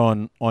 Let's start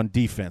on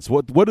defense.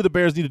 What do the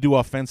Bears need to do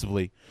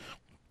offensively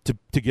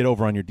to get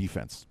over on your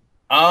defense?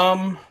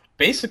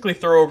 Basically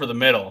throw over the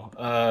middle.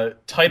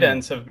 Tight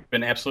ends have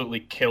been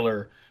absolutely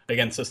killer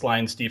against this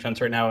Lions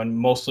defense right now, and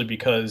mostly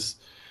because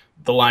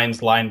the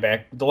Lions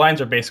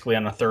are basically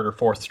on a third or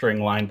fourth string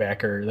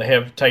linebacker. They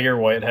have Tahir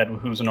Whitehead,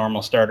 who's a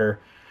normal starter.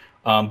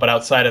 But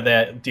outside of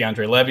that,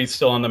 DeAndre Levy's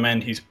still on the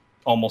mend. He's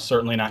almost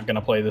certainly not going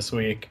to play this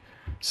week.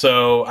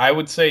 So I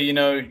would say,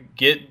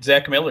 get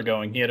Zach Miller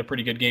going. He had a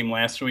pretty good game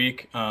last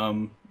week.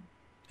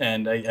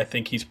 And I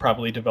think he's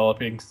probably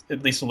developing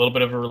at least a little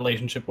bit of a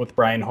relationship with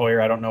Brian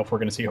Hoyer. I don't know if we're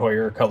going to see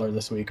Hoyer or Cutler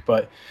this week.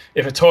 But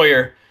if it's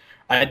Hoyer,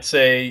 I'd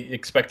say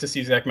expect to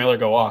see Zach Miller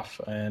go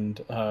off.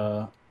 And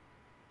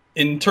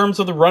in terms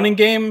of the running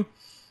game,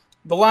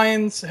 the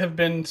Lions have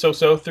been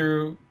so-so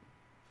through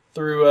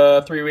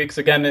 3 weeks.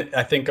 Again,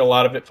 I think a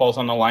lot of it falls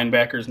on the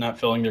linebackers not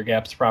filling their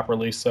gaps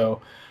properly.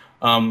 So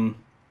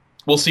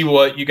we'll see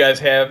what you guys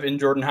have in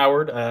Jordan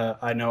Howard.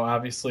 I know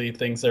obviously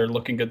things are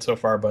looking good so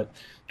far, but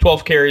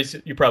 12 carries,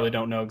 you probably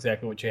don't know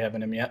exactly what you have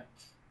in him yet.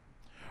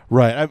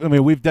 Right.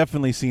 We've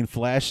definitely seen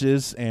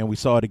flashes, and we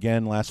saw it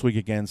again last week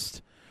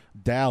against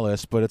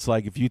Dallas, but it's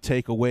like if you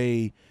take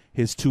away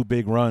his 2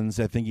 big runs,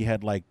 I think he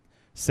had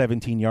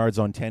 17 yards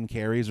on 10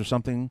 carries or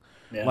something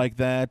like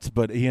that,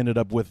 but he ended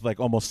up with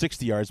almost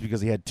 60 yards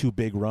because he had 2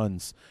 big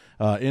runs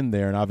in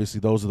there, and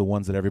obviously those are the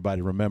ones that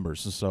everybody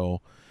remembers.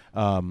 So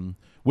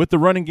with the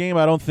running game,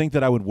 I don't think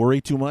that I would worry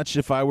too much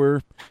if I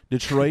were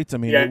Detroit.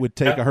 It would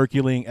take a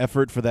Herculean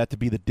effort for that to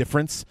be the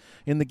difference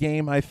in the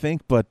game, I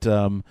think, but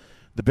the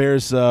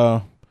Bears,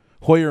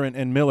 Hoyer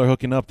and Miller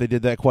hooking up, they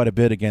did that quite a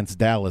bit against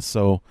Dallas,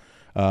 so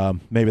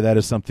maybe that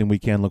is something we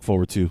can look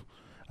forward to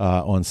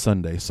on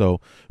Sunday. So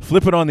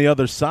flip it on the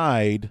other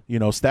side,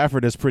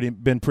 Stafford has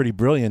been pretty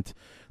brilliant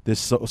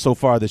so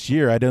far this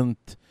year. I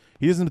don't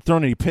He hasn't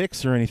thrown any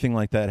picks or anything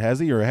like that, has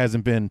he? Or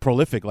hasn't been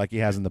prolific like he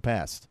has in the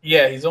past?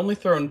 Yeah, he's only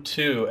thrown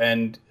 2,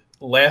 and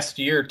last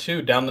year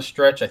too, down the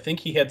stretch, I think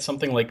he had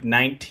something like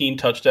 19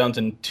 touchdowns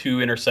and 2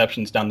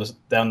 interceptions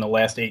down the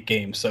last 8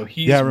 games. So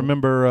I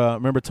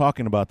remember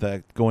talking about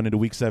that going into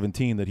Week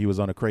 17, that he was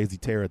on a crazy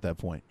tear at that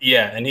point.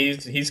 Yeah, and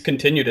he's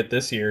continued it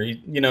this year.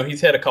 He's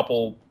had a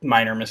couple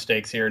minor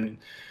mistakes here, and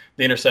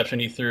the interception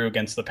he threw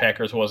against the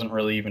Packers wasn't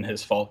really even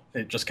his fault.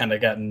 It just kind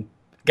of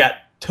got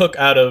took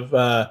out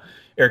of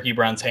Eric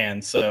Ebron's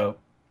hands, so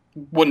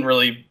wouldn't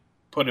really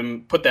put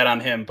that on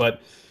him.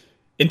 But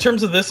in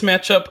terms of this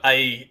matchup,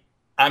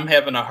 I'm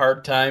having a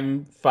hard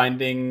time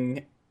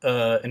finding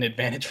an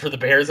advantage for the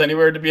Bears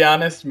anywhere, to be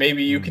honest.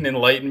 Maybe you can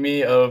enlighten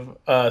me of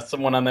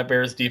someone on that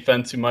Bears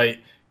defense who might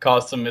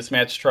cause some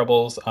mismatch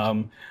troubles.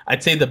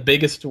 I'd say the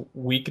biggest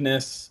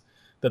weakness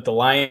that the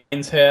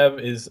Lions have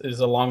is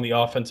along the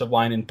offensive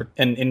line,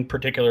 and in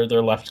particular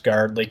their left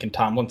guard, Laken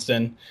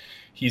Tomlinson.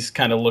 He's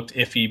kind of looked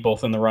iffy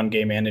both in the run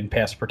game and in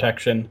pass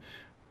protection.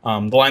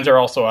 The Lions are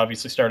also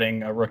obviously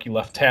starting a rookie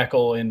left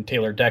tackle in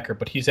Taylor Decker,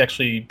 but he's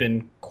actually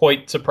been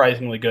quite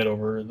surprisingly good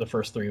over the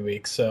first 3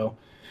 weeks. So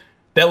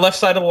that left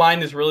side of the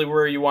line is really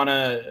where you want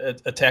to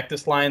attack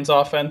this Lions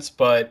offense,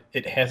 but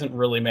it hasn't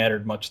really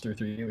mattered much through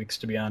 3 weeks,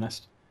 to be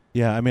honest.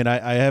 Yeah, I mean,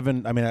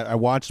 I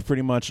watched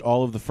pretty much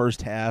all of the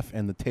first half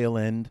and the tail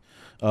end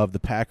of the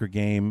Packer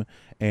game,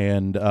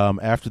 and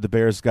after the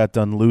Bears got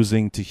done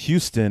losing to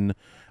Houston,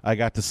 I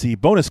got to see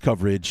bonus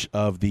coverage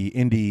of the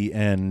Indy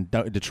and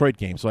Detroit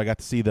game. So I got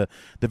to see the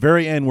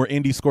very end where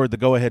Indy scored the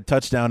go-ahead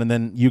touchdown, and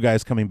then you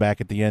guys coming back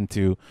at the end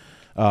to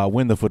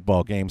win the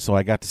football game. So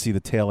I got to see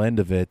the tail end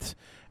of it,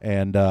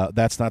 and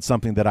that's not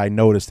something that I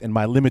noticed in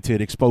my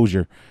limited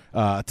exposure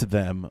to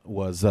them,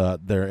 was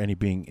there any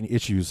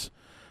issues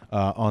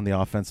on the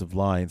offensive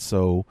line.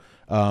 So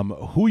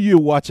who you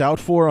watch out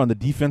for on the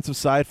defensive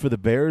side for the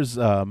Bears,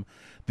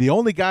 the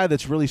only guy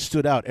that's really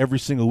stood out every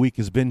single week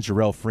has been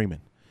Jarrell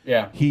Freeman.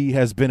 Yeah, he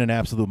has been an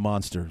absolute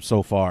monster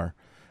so far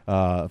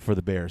for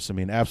the Bears. I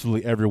mean,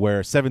 absolutely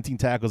everywhere. 17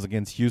 tackles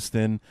against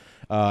Houston.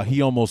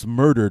 He almost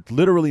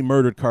literally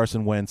murdered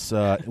Carson Wentz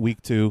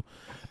week 2.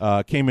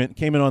 Came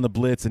in on the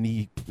blitz, and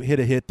he hit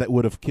a hit that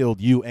would have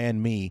killed you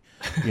and me.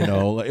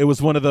 It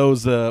was one of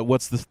those.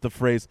 What's the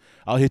phrase?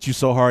 I'll hit you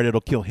so hard it'll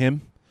kill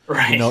him.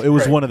 Right. It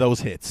was one of those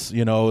hits.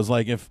 It was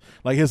like if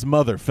his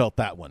mother felt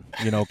that one.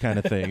 Kind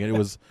of thing. It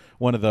was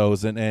one of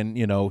those, and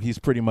he's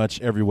pretty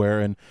much everywhere,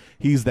 and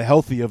he's the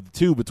healthy of the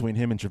two between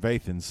him and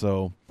Trevathan.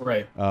 So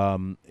right.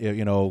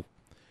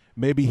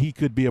 Maybe he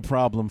could be a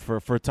problem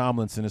for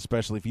Tomlinson,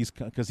 especially if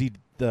because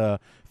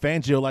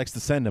Fangio likes to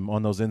send him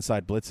on those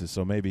inside blitzes.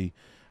 So maybe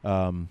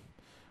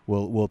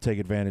we'll take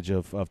advantage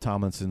of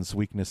Tomlinson's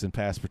weakness in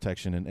pass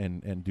protection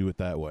and do it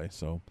that way.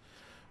 So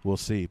we'll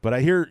see. But I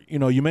hear,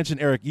 you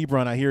mentioned Eric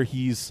Ebron. I hear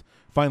he's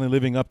finally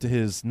living up to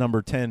his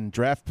number 10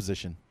 draft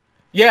position.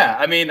 Yeah,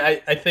 I mean,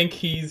 I think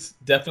he's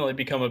definitely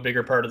become a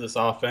bigger part of this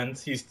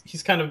offense.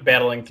 He's kind of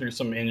battling through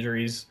some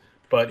injuries,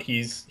 but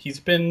he's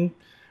been,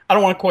 I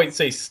don't want to quite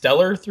say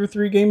stellar through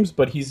 3 games,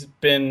 but he's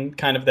been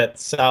kind of that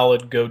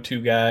solid go-to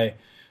guy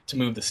to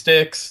move the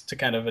sticks, to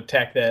kind of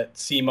attack that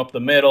seam up the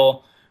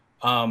middle.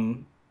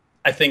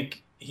 I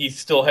think he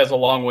still has a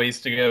long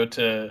ways to go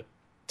to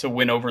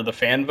win over the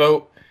fan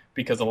vote,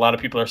 because a lot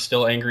of people are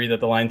still angry that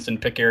the Lions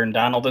didn't pick Aaron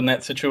Donald in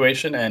that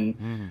situation,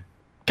 and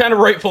kind of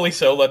rightfully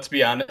so, let's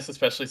be honest,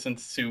 especially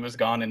since Sue is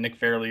gone and Nick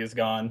Fairley is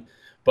gone.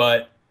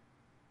 But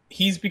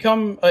he's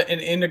become an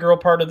integral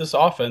part of this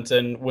offense,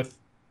 and with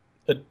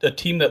a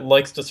team that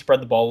likes to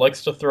spread the ball,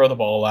 likes to throw the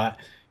ball a lot,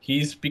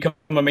 he's become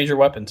a major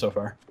weapon so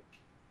far.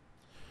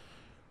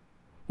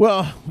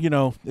 Well,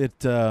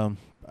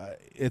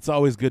 it's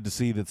always good to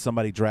see that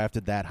somebody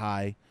drafted that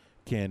high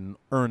can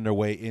earn their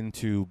way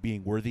into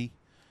being worthy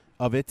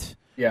of it.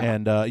 Yeah.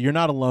 And you're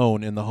not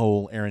alone in the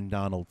whole Aaron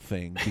Donald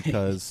thing,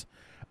 because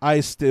I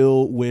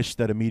still wish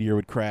that a meteor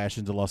would crash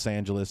into Los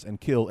Angeles and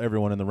kill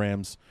everyone in the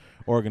Rams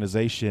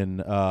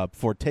organization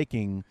for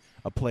taking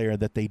a player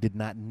that they did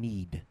not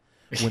need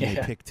when they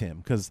picked him,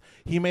 because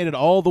he made it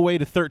all the way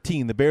to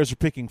 13. The Bears are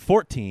picking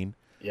 14.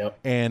 Yep.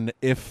 And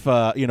if,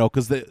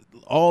 because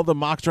all the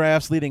mock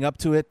drafts leading up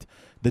to it,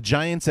 the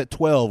Giants at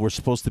 12 were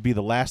supposed to be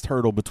the last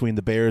hurdle between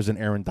the Bears and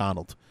Aaron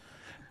Donald.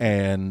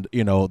 And,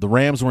 the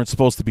Rams weren't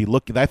supposed to be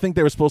looking. I think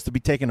they were supposed to be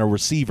taking a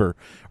receiver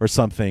or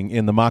something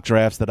in the mock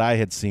drafts that I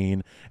had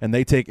seen, and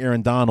they take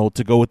Aaron Donald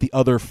to go with the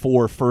other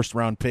 4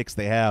 first-round picks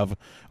they have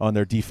on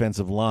their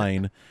defensive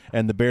line,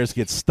 and the Bears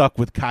get stuck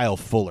with Kyle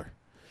Fuller.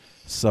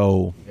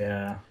 So,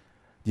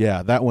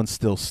 yeah, that one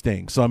still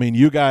stings. So, I mean,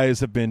 you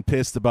guys have been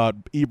pissed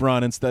about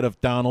Ebron instead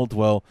of Donald.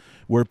 Well,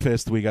 we're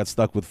pissed we got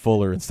stuck with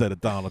Fuller instead of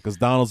Donald, because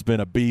Donald's been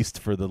a beast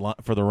for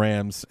the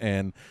Rams,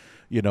 and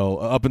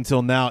up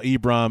until now,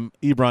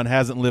 Ebron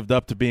hasn't lived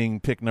up to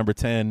being pick number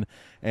 10,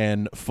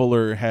 and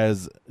Fuller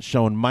has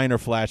shown minor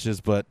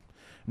flashes, but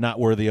not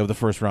worthy of the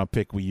first-round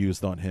pick we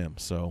used on him.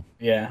 So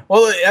yeah,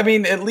 well, I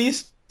mean, at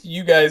least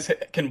you guys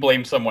can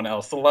blame someone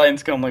else. The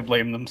Lions can only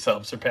blame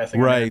themselves for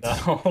passing Right. on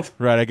Donald.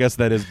 Right. I guess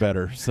that is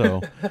better.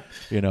 So,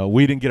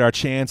 we didn't get our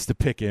chance to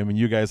pick him, and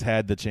you guys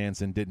had the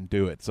chance and didn't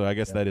do it. So I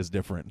guess that is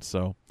different.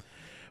 So,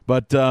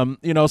 but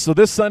so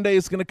this Sunday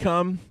is going to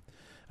come.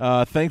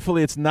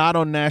 Thankfully, it's not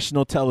on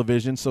national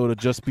television, so it'll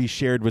just be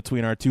shared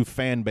between our two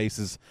fan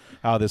bases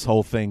how this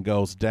whole thing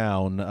goes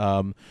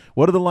down.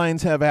 What do the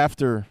Lions have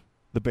after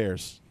the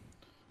Bears?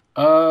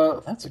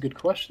 That's a good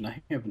question.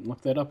 I haven't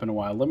looked that up in a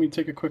while. Let me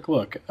take a quick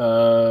look.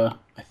 I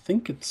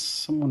think it's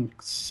someone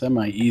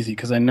semi-easy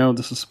because I know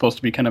this is supposed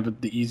to be kind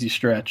of the easy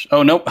stretch.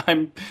 Oh, nope.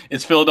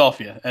 It's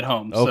Philadelphia at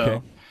home. Okay.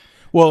 So.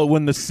 Well,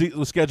 when the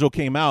schedule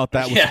came out,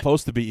 that was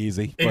supposed to be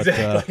easy. But,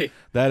 exactly.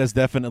 That has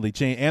definitely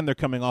changed, and they're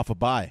coming off a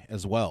bye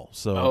as well.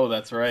 So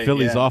that's right.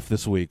 Philly's off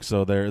this week,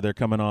 so they're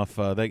coming off.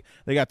 They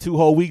got 2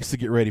 whole weeks to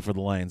get ready for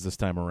the Lions this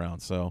time around.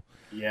 So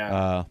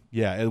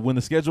when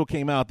the schedule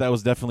came out, that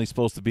was definitely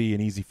supposed to be an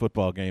easy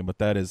football game, but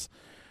that is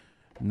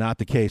not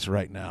the case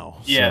right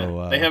now. Yeah,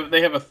 so,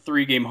 they have a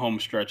 3-game home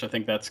stretch. I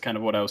think that's kind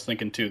of what I was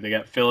thinking too. They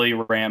got Philly,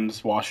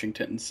 Rams,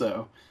 Washington.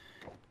 So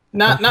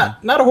not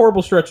a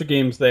horrible stretch of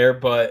games there,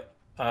 but.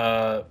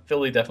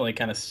 Philly definitely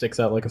kind of sticks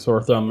out like a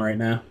sore thumb right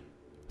now.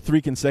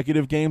 3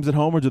 consecutive games at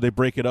home, or do they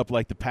break it up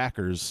like the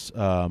Packers?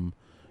 You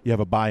have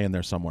a bye in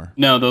there somewhere.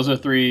 No, those are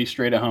 3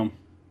 straight at home.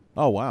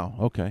 Oh, wow.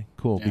 Okay,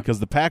 cool. Yeah.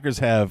 Because the Packers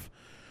have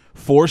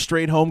 4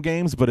 straight home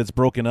games, but it's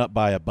broken up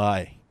by a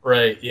bye.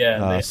 Right,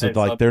 yeah.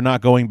 They're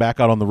not going back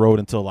out on the road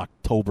until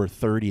October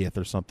 30th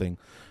or something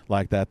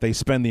like that. They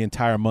spend the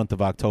entire month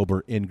of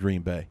October in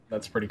Green Bay.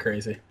 That's pretty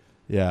crazy.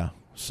 Yeah.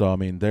 So, I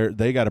mean,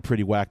 they got a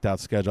pretty whacked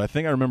out schedule. I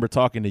think I remember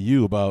talking to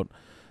you about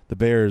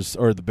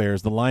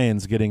the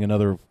Lions getting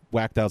another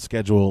whacked out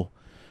schedule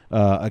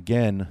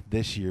again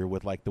this year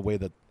with like the way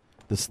that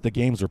the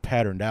games are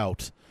patterned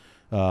out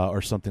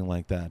or something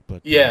like that.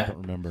 But yeah, I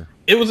don't remember.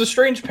 It was a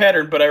strange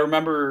pattern, but I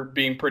remember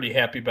being pretty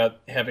happy about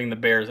having the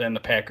Bears and the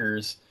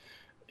Packers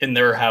in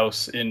their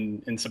house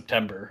in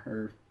September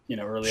or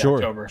early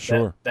October.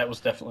 Sure. That was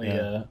definitely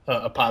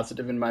a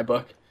positive in my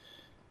book.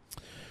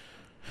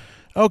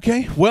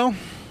 Okay, well,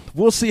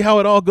 we'll see how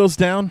it all goes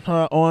down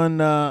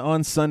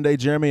on Sunday.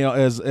 Jeremy,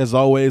 as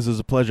always, it was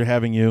a pleasure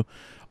having you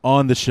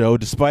on the show.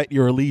 Despite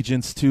your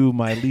allegiance to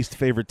my least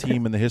favorite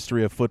team in the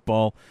history of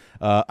football,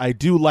 I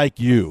do like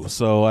you,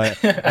 so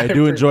I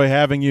do enjoy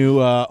having you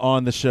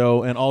on the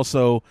show. And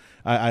also,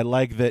 I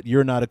like that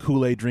you're not a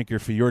Kool-Aid drinker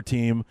for your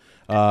team,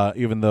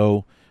 even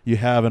though you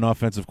have an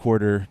offensive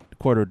coordinator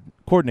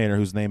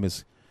whose name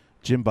is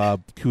Jim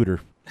Bob Cooter.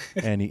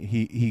 And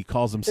he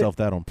calls himself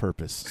that on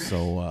purpose.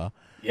 So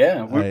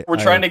we're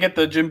trying to get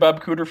the Jim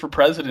Bob Cooter for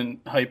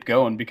president hype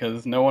going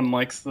because no one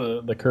likes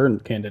the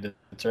current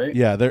candidates, right?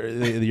 Yeah,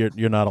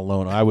 you're not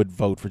alone. I would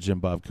vote for Jim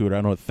Bob Cooter.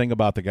 I don't know a thing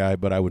about the guy,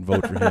 but I would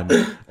vote for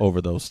him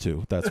over those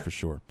two. That's for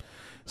sure.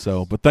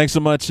 So, but thanks so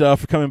much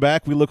for coming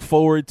back. We look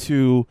forward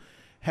to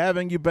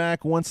having you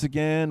back once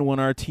again when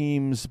our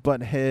teams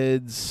butt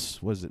heads.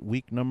 Was it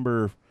week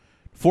number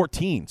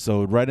 14,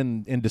 so right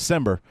in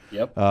December.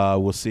 Yep.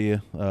 We'll see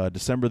you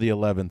December the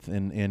 11th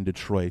in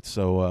Detroit.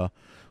 So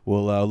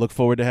we'll look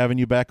forward to having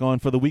you back on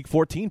for the Week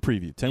 14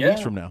 preview 10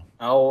 weeks from now.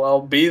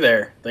 I'll be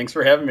there. Thanks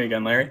for having me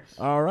again, Larry.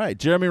 All right.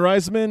 Jeremy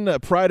Reisman,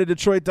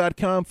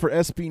 prideofdetroit.com for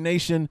SB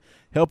Nation,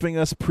 helping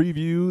us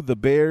preview the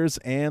Bears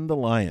and the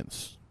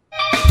Lions.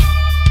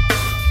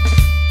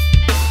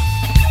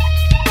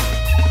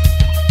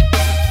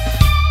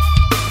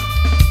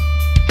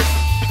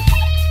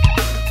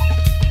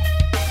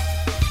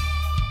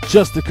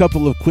 Just a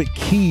couple of quick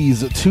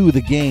keys to the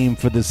game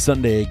for this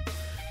Sunday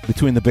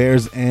between the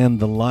Bears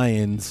and the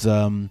Lions.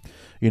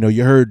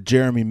 You heard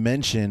Jeremy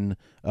mention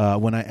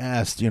when I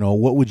asked,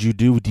 what would you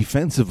do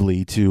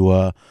defensively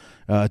to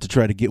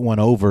try to get one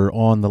over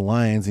on the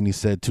Lions, and he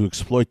said to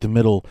exploit the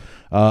middle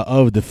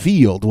of the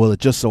field. Well, it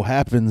just so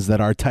happens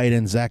that our tight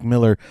end Zach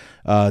Miller,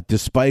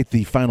 despite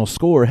the final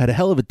score, had a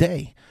hell of a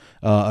day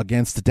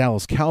against the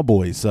Dallas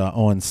Cowboys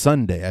on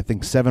Sunday. I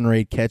think 7 or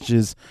 8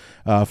 catches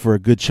for a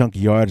good chunk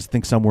of yards. I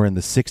think somewhere in the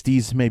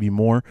 60s, maybe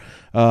more,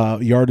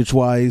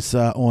 yardage-wise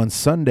on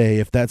Sunday.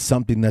 If that's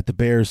something that the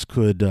Bears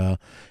could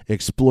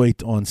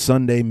exploit on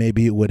Sunday,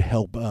 maybe it would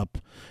help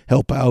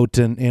out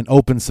and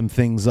open some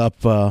things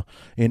up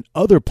in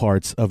other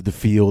parts of the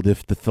field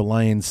if the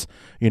Lions,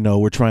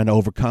 were trying to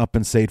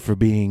overcompensate for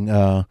being,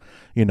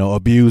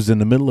 abused in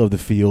the middle of the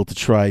field to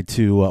try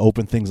to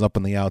open things up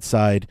on the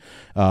outside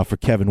for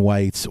Kevin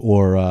White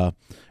or,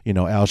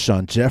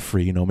 Alshon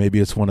Jeffrey. Maybe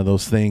it's one of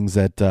those things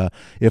that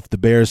if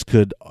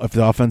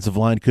the offensive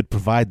line could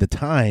provide the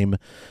time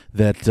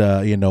that,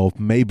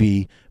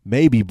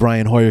 maybe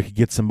Brian Hoyer could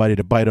get somebody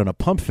to bite on a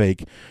pump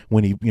fake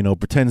when he,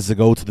 pretends to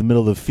go to the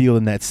middle of the field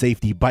and that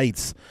safety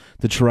bites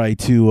to try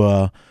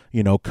to,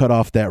 cut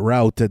off that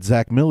route that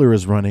Zach Miller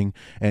is running,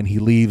 and he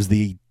leaves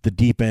the the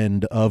deep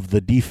end of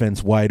the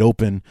defense wide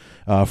open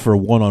for a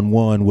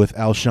one-on-one with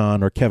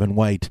Alshon or Kevin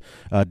White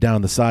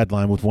down the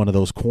sideline with one of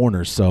those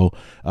corners. So,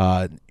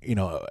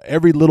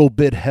 every little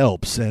bit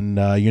helps, and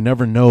you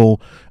never know,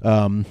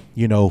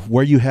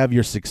 where you have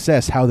your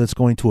success, how that's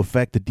going to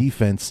affect the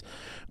defense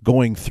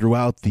going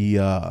throughout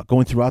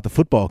the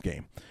football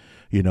game.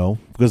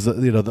 Because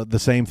the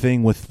same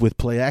thing with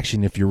play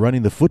action. If you're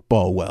running the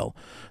football well,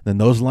 then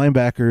those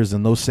linebackers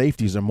and those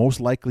safeties are most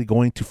likely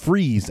going to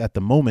freeze at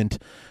the moment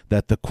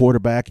that the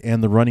quarterback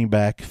and the running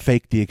back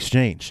fake the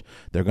exchange.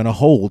 They're going to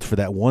hold for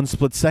that one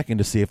split second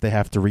to see if they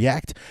have to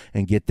react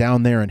and get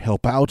down there and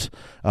help out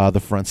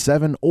the front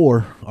seven,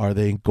 or are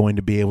they going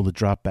to be able to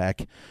drop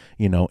back,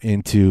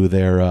 into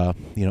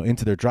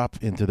their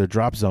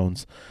drop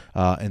zones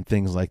and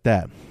things like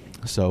that.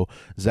 So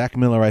Zach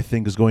Miller, I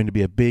think, is going to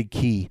be a big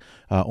key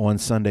on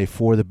Sunday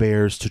for the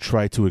Bears to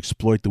try to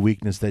exploit the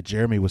weakness that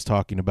Jeremy was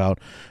talking about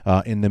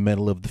in the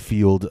middle of the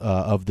field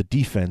of the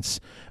defense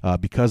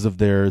because of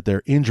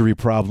their injury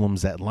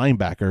problems at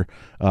linebacker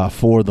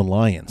for the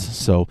Lions.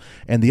 So,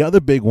 and the other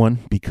big one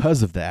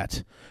because of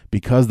that,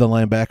 because the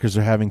linebackers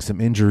are having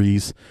some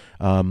injuries,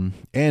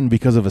 and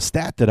because of a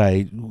stat that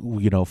I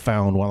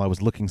found while I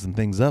was looking some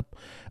things up,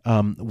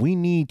 we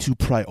need to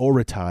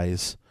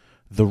prioritize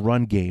the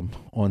run game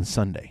on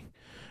Sunday.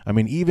 I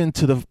mean, even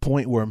to the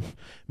point where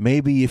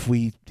maybe if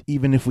we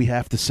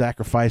have to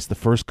sacrifice the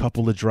first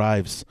couple of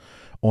drives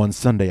on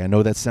Sunday. I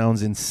know that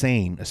sounds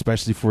insane,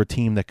 especially for a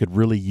team that could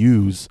really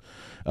use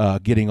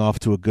getting off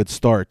to a good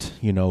start,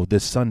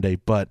 this Sunday,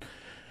 but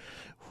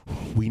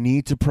we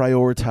need to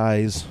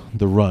prioritize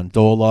the run.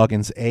 Dowell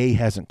Loggins,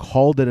 hasn't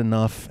called it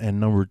enough,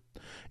 and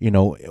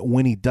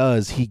when he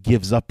does, he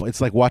gives up.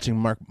 It's like watching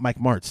Mike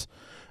Martz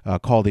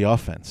call the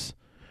offense.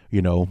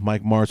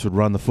 Mike Martz would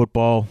run the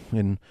football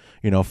in,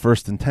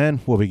 1st and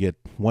 10. Will we get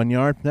 1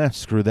 yard?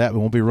 Screw that. We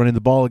won't be running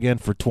the ball again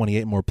for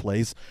 28 more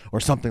plays or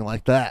something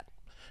like that.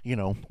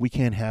 We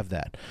can't have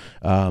that.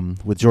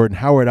 With Jordan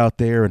Howard out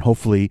there, and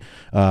hopefully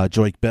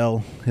Joique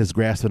Bell has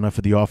grasped enough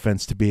of the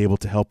offense to be able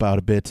to help out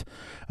a bit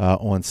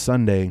on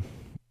Sunday.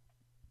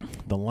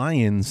 The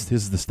Lions,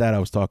 this is the stat I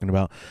was talking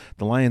about,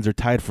 the Lions are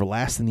tied for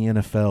last in the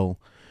NFL,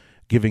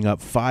 giving up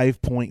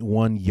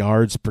 5.1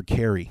 yards per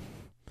carry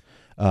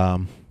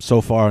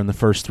so far in the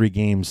first 3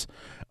 games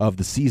of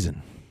the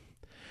season.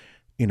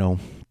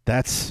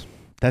 That's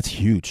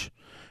huge.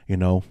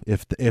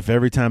 If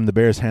every time the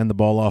Bears hand the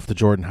ball off to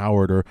Jordan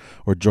Howard or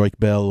Joique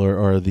Bell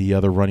or the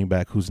other running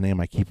back whose name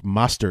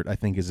Mostert, I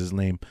think is his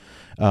name,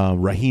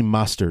 Raheem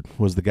Mostert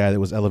was the guy that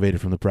was elevated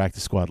from the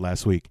practice squad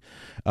last week.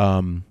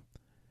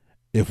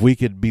 If we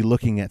could be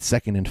looking at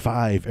 2nd and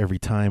 5 every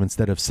time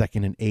instead of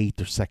 2nd and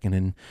 8 or 2nd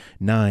and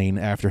 9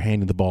 after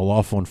handing the ball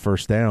off on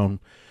first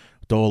down,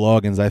 Dowell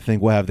Loggins, I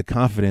think, will have the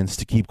confidence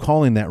to keep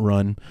calling that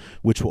run,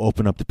 which will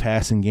open up the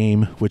passing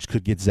game, which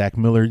could get Zach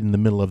Miller in the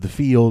middle of the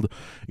field,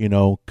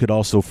 could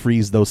also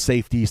freeze those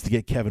safeties to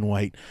get Kevin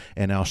White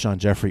and Alshon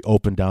Jeffrey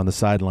open down the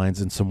sidelines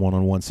in some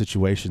one-on-one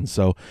situations.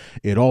 So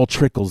it all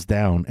trickles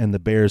down, and the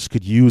Bears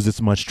could use as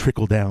much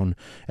trickle down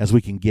as we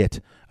can get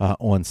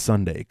on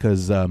Sunday,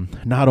 because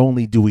not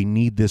only do we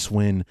need this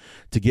win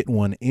to get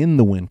one in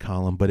the win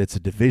column, but it's a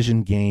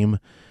division game.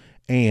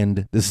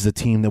 And this is a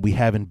team that we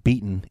haven't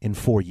beaten in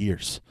 4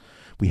 years.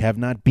 We have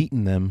not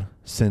beaten them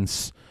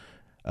since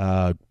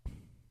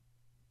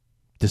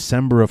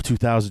December of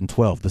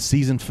 2012, the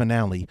season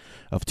finale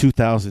of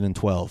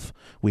 2012.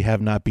 We have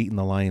not beaten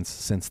the Lions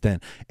since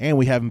then. And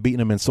we haven't beaten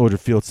them in Soldier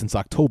Field since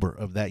October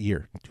of that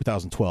year,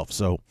 2012.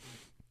 So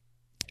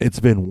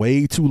it's been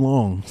way too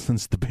long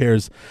since the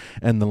Bears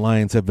and the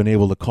Lions have been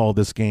able to call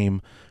this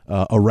game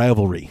a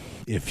rivalry,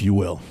 if you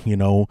will.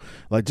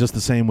 Like just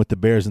the same with the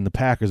Bears and the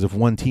Packers. If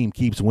one team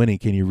keeps winning,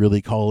 can you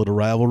really call it a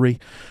rivalry?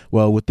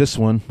 Well, with this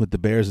one, with the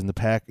Bears and the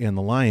Pack and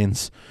the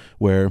Lions,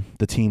 where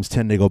the teams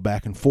tend to go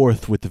back and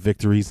forth with the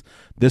victories,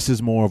 this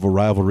is more of a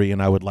rivalry,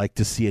 and I would like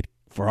to see it,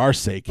 for our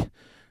sake,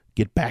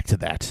 get back to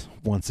that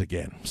once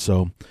again.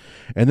 So,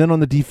 and then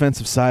on the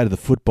defensive side of the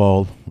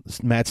football,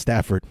 Matt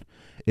Stafford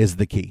is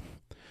the key.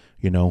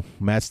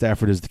 Matt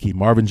Stafford is the key.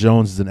 Marvin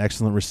Jones is an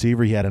excellent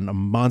receiver. He had a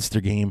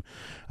monster game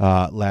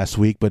last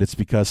week, but it's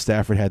because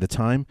Stafford had the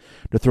time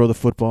to throw the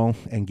football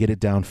and get it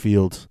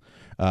downfield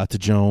to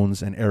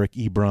Jones and Eric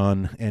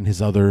Ebron and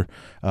his other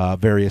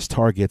various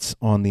targets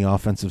on the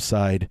offensive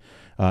side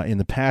in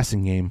the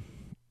passing game.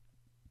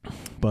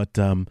 But,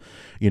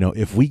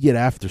 if we get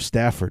after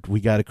Stafford,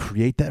 we got to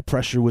create that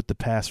pressure with the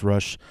pass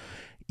rush.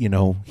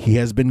 He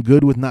has been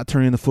good with not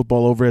turning the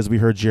football over, as we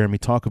heard Jeremy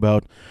talk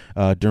about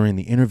during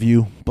the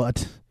interview,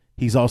 but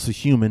he's also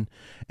human.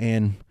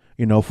 And,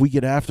 if we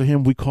get after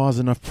him, we cause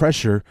enough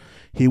pressure,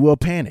 he will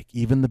panic.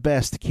 Even the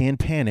best can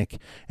panic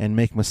and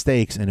make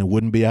mistakes, and it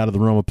wouldn't be out of the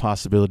realm of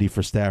possibility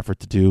for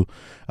Stafford to do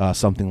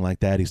something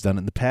like that. He's done it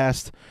in the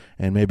past,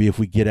 and maybe if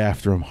we get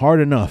after him hard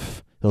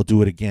enough, he'll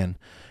do it again.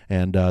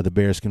 And the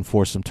Bears can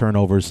force some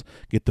turnovers,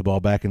 get the ball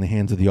back in the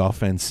hands of the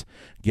offense,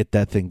 get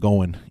that thing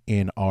going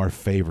in our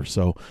favor.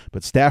 So,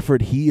 but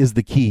Stafford, he is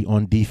the key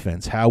on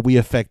defense. How we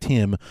affect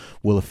him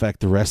will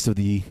affect the rest of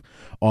the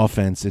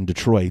offense in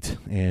Detroit,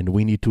 and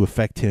we need to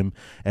affect him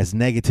as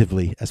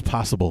negatively as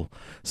possible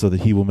so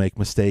that he will make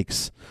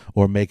mistakes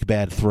or make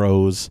bad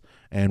throws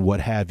and what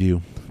have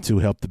you to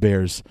help the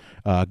Bears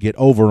get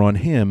over on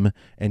him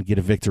and get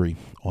a victory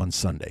on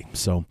Sunday.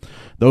 So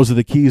those are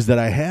the keys that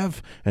I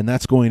have, and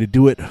that's going to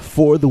do it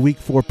for the Week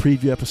 4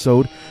 preview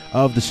episode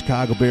of the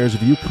Chicago Bears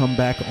Review. Come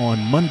back on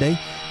Monday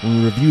when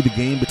we review the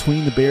game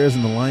between the Bears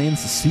and the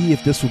Lions to see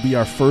if this will be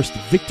our first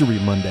Victory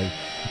Monday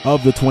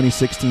of the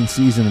 2016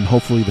 season, and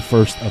hopefully the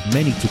first of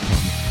many to come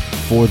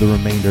for the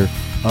remainder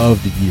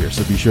of the year.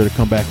 So be sure to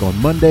come back on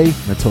Monday.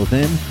 Until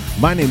then,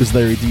 my name is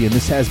Larry D, and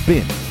this has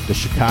been the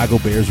Chicago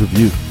Bears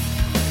Review.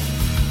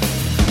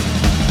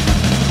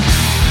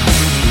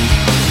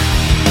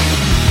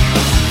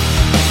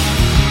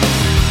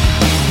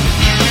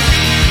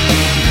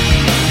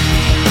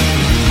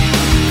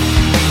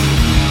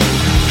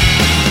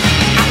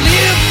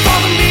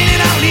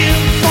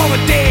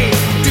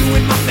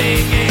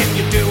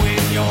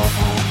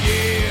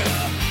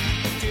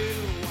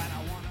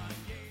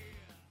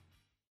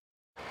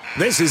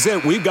 This is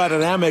it. We've got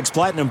an Amex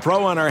Platinum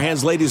Pro on our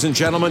hands, ladies and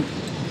gentlemen.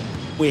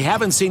 We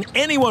haven't seen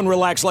anyone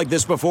relax like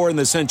this before in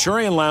the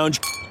Centurion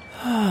Lounge.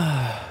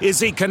 Is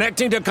he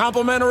connecting to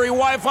complimentary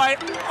Wi-Fi?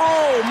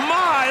 Oh,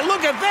 my.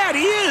 Look at that.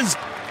 He is.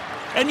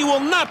 And you will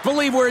not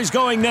believe where he's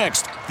going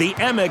next. The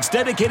Amex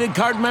dedicated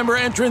card member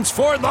entrance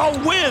for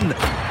the win.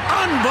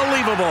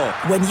 Unbelievable.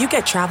 When you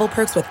get travel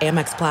perks with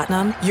Amex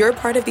Platinum, you're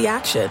part of the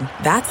action.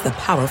 That's the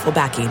powerful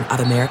backing of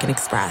American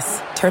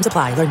Express. Terms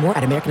apply. Learn more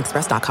at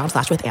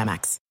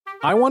americanexpress.com/withAmex.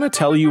 I want to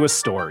tell you a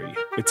story.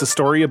 It's a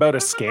story about a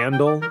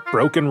scandal,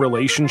 broken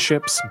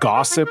relationships,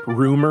 gossip,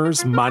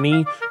 rumors,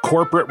 money,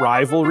 corporate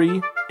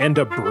rivalry, and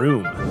a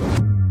broom.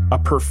 A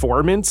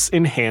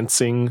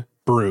performance-enhancing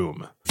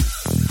broom.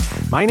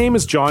 My name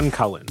is John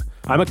Cullen.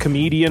 I'm a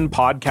comedian,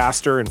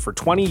 podcaster, and for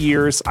 20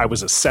 years, I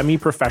was a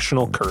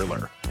semi-professional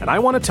curler. And I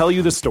want to tell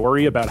you the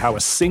story about how a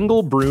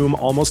single broom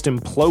almost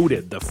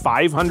imploded the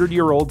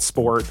 500-year-old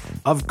sport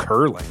of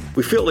curling.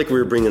 We felt like we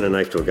were bringing a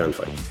knife to a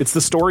gunfight. It's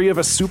the story of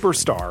a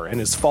superstar and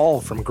his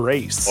fall from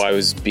grace. Well, I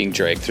was being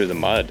dragged through the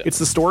mud. It's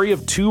the story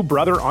of two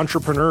brother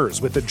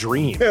entrepreneurs with a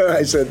dream.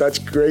 I said, that's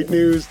great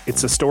news.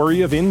 It's a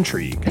story of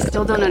intrigue. I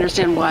still don't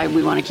understand why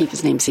we want to keep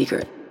his name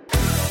secret.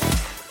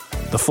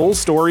 The full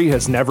story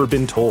has never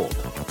been told,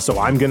 so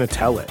I'm going to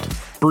tell it.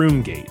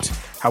 Broomgate,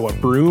 how a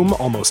broom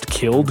almost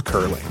killed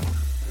curling.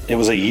 It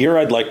was a year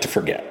I'd like to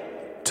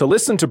forget. To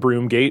listen to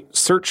Broomgate,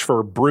 search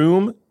for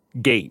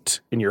Broomgate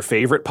in your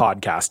favorite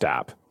podcast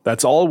app.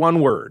 That's all one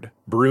word,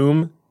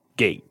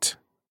 Broomgate.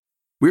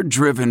 We're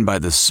driven by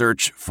the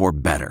search for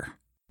better.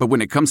 But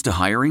when it comes to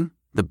hiring,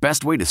 the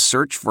best way to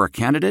search for a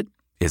candidate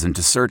isn't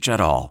to search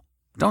at all.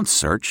 Don't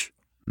search,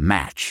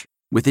 match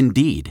with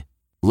Indeed.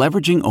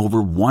 Leveraging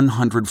over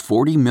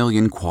 140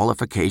 million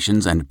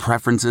qualifications and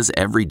preferences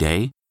every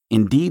day,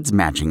 Indeed's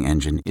matching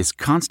engine is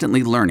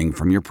constantly learning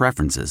from your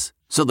preferences.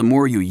 So the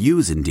more you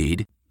use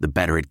Indeed, the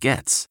better it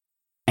gets.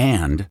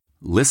 And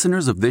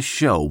listeners of this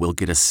show will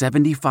get a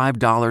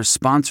 $75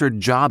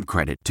 sponsored job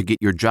credit to get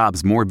your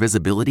jobs more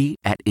visibility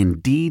at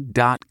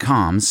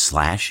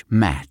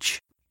Indeed.com/match.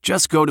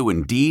 Just go to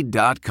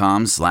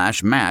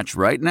Indeed.com/match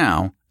right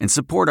now and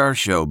support our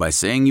show by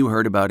saying you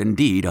heard about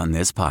Indeed on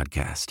this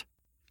podcast.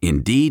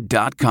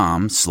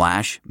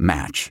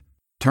 Indeed.com/match.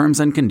 Terms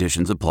and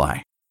conditions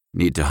apply.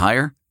 Need to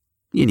hire?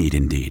 You need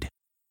Indeed.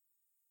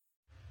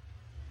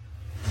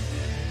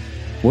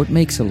 What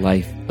makes a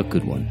life a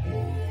good one?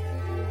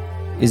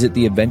 Is it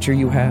the adventure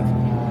you have?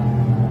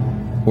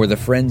 Or the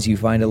friends you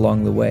find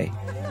along the way?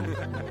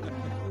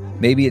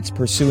 Maybe it's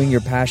pursuing your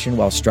passion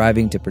while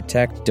striving to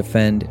protect,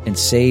 defend, and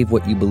save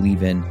what you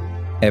believe in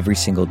every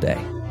single day.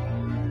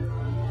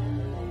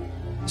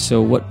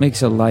 So what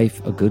makes a life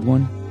a good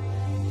one?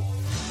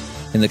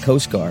 In the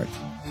Coast Guard,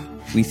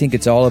 we think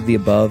it's all of the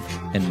above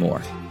and more.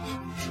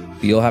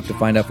 But you'll have to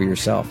find out for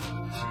yourself.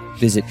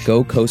 Visit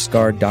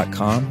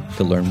GoCoastGuard.com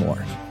to learn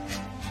more.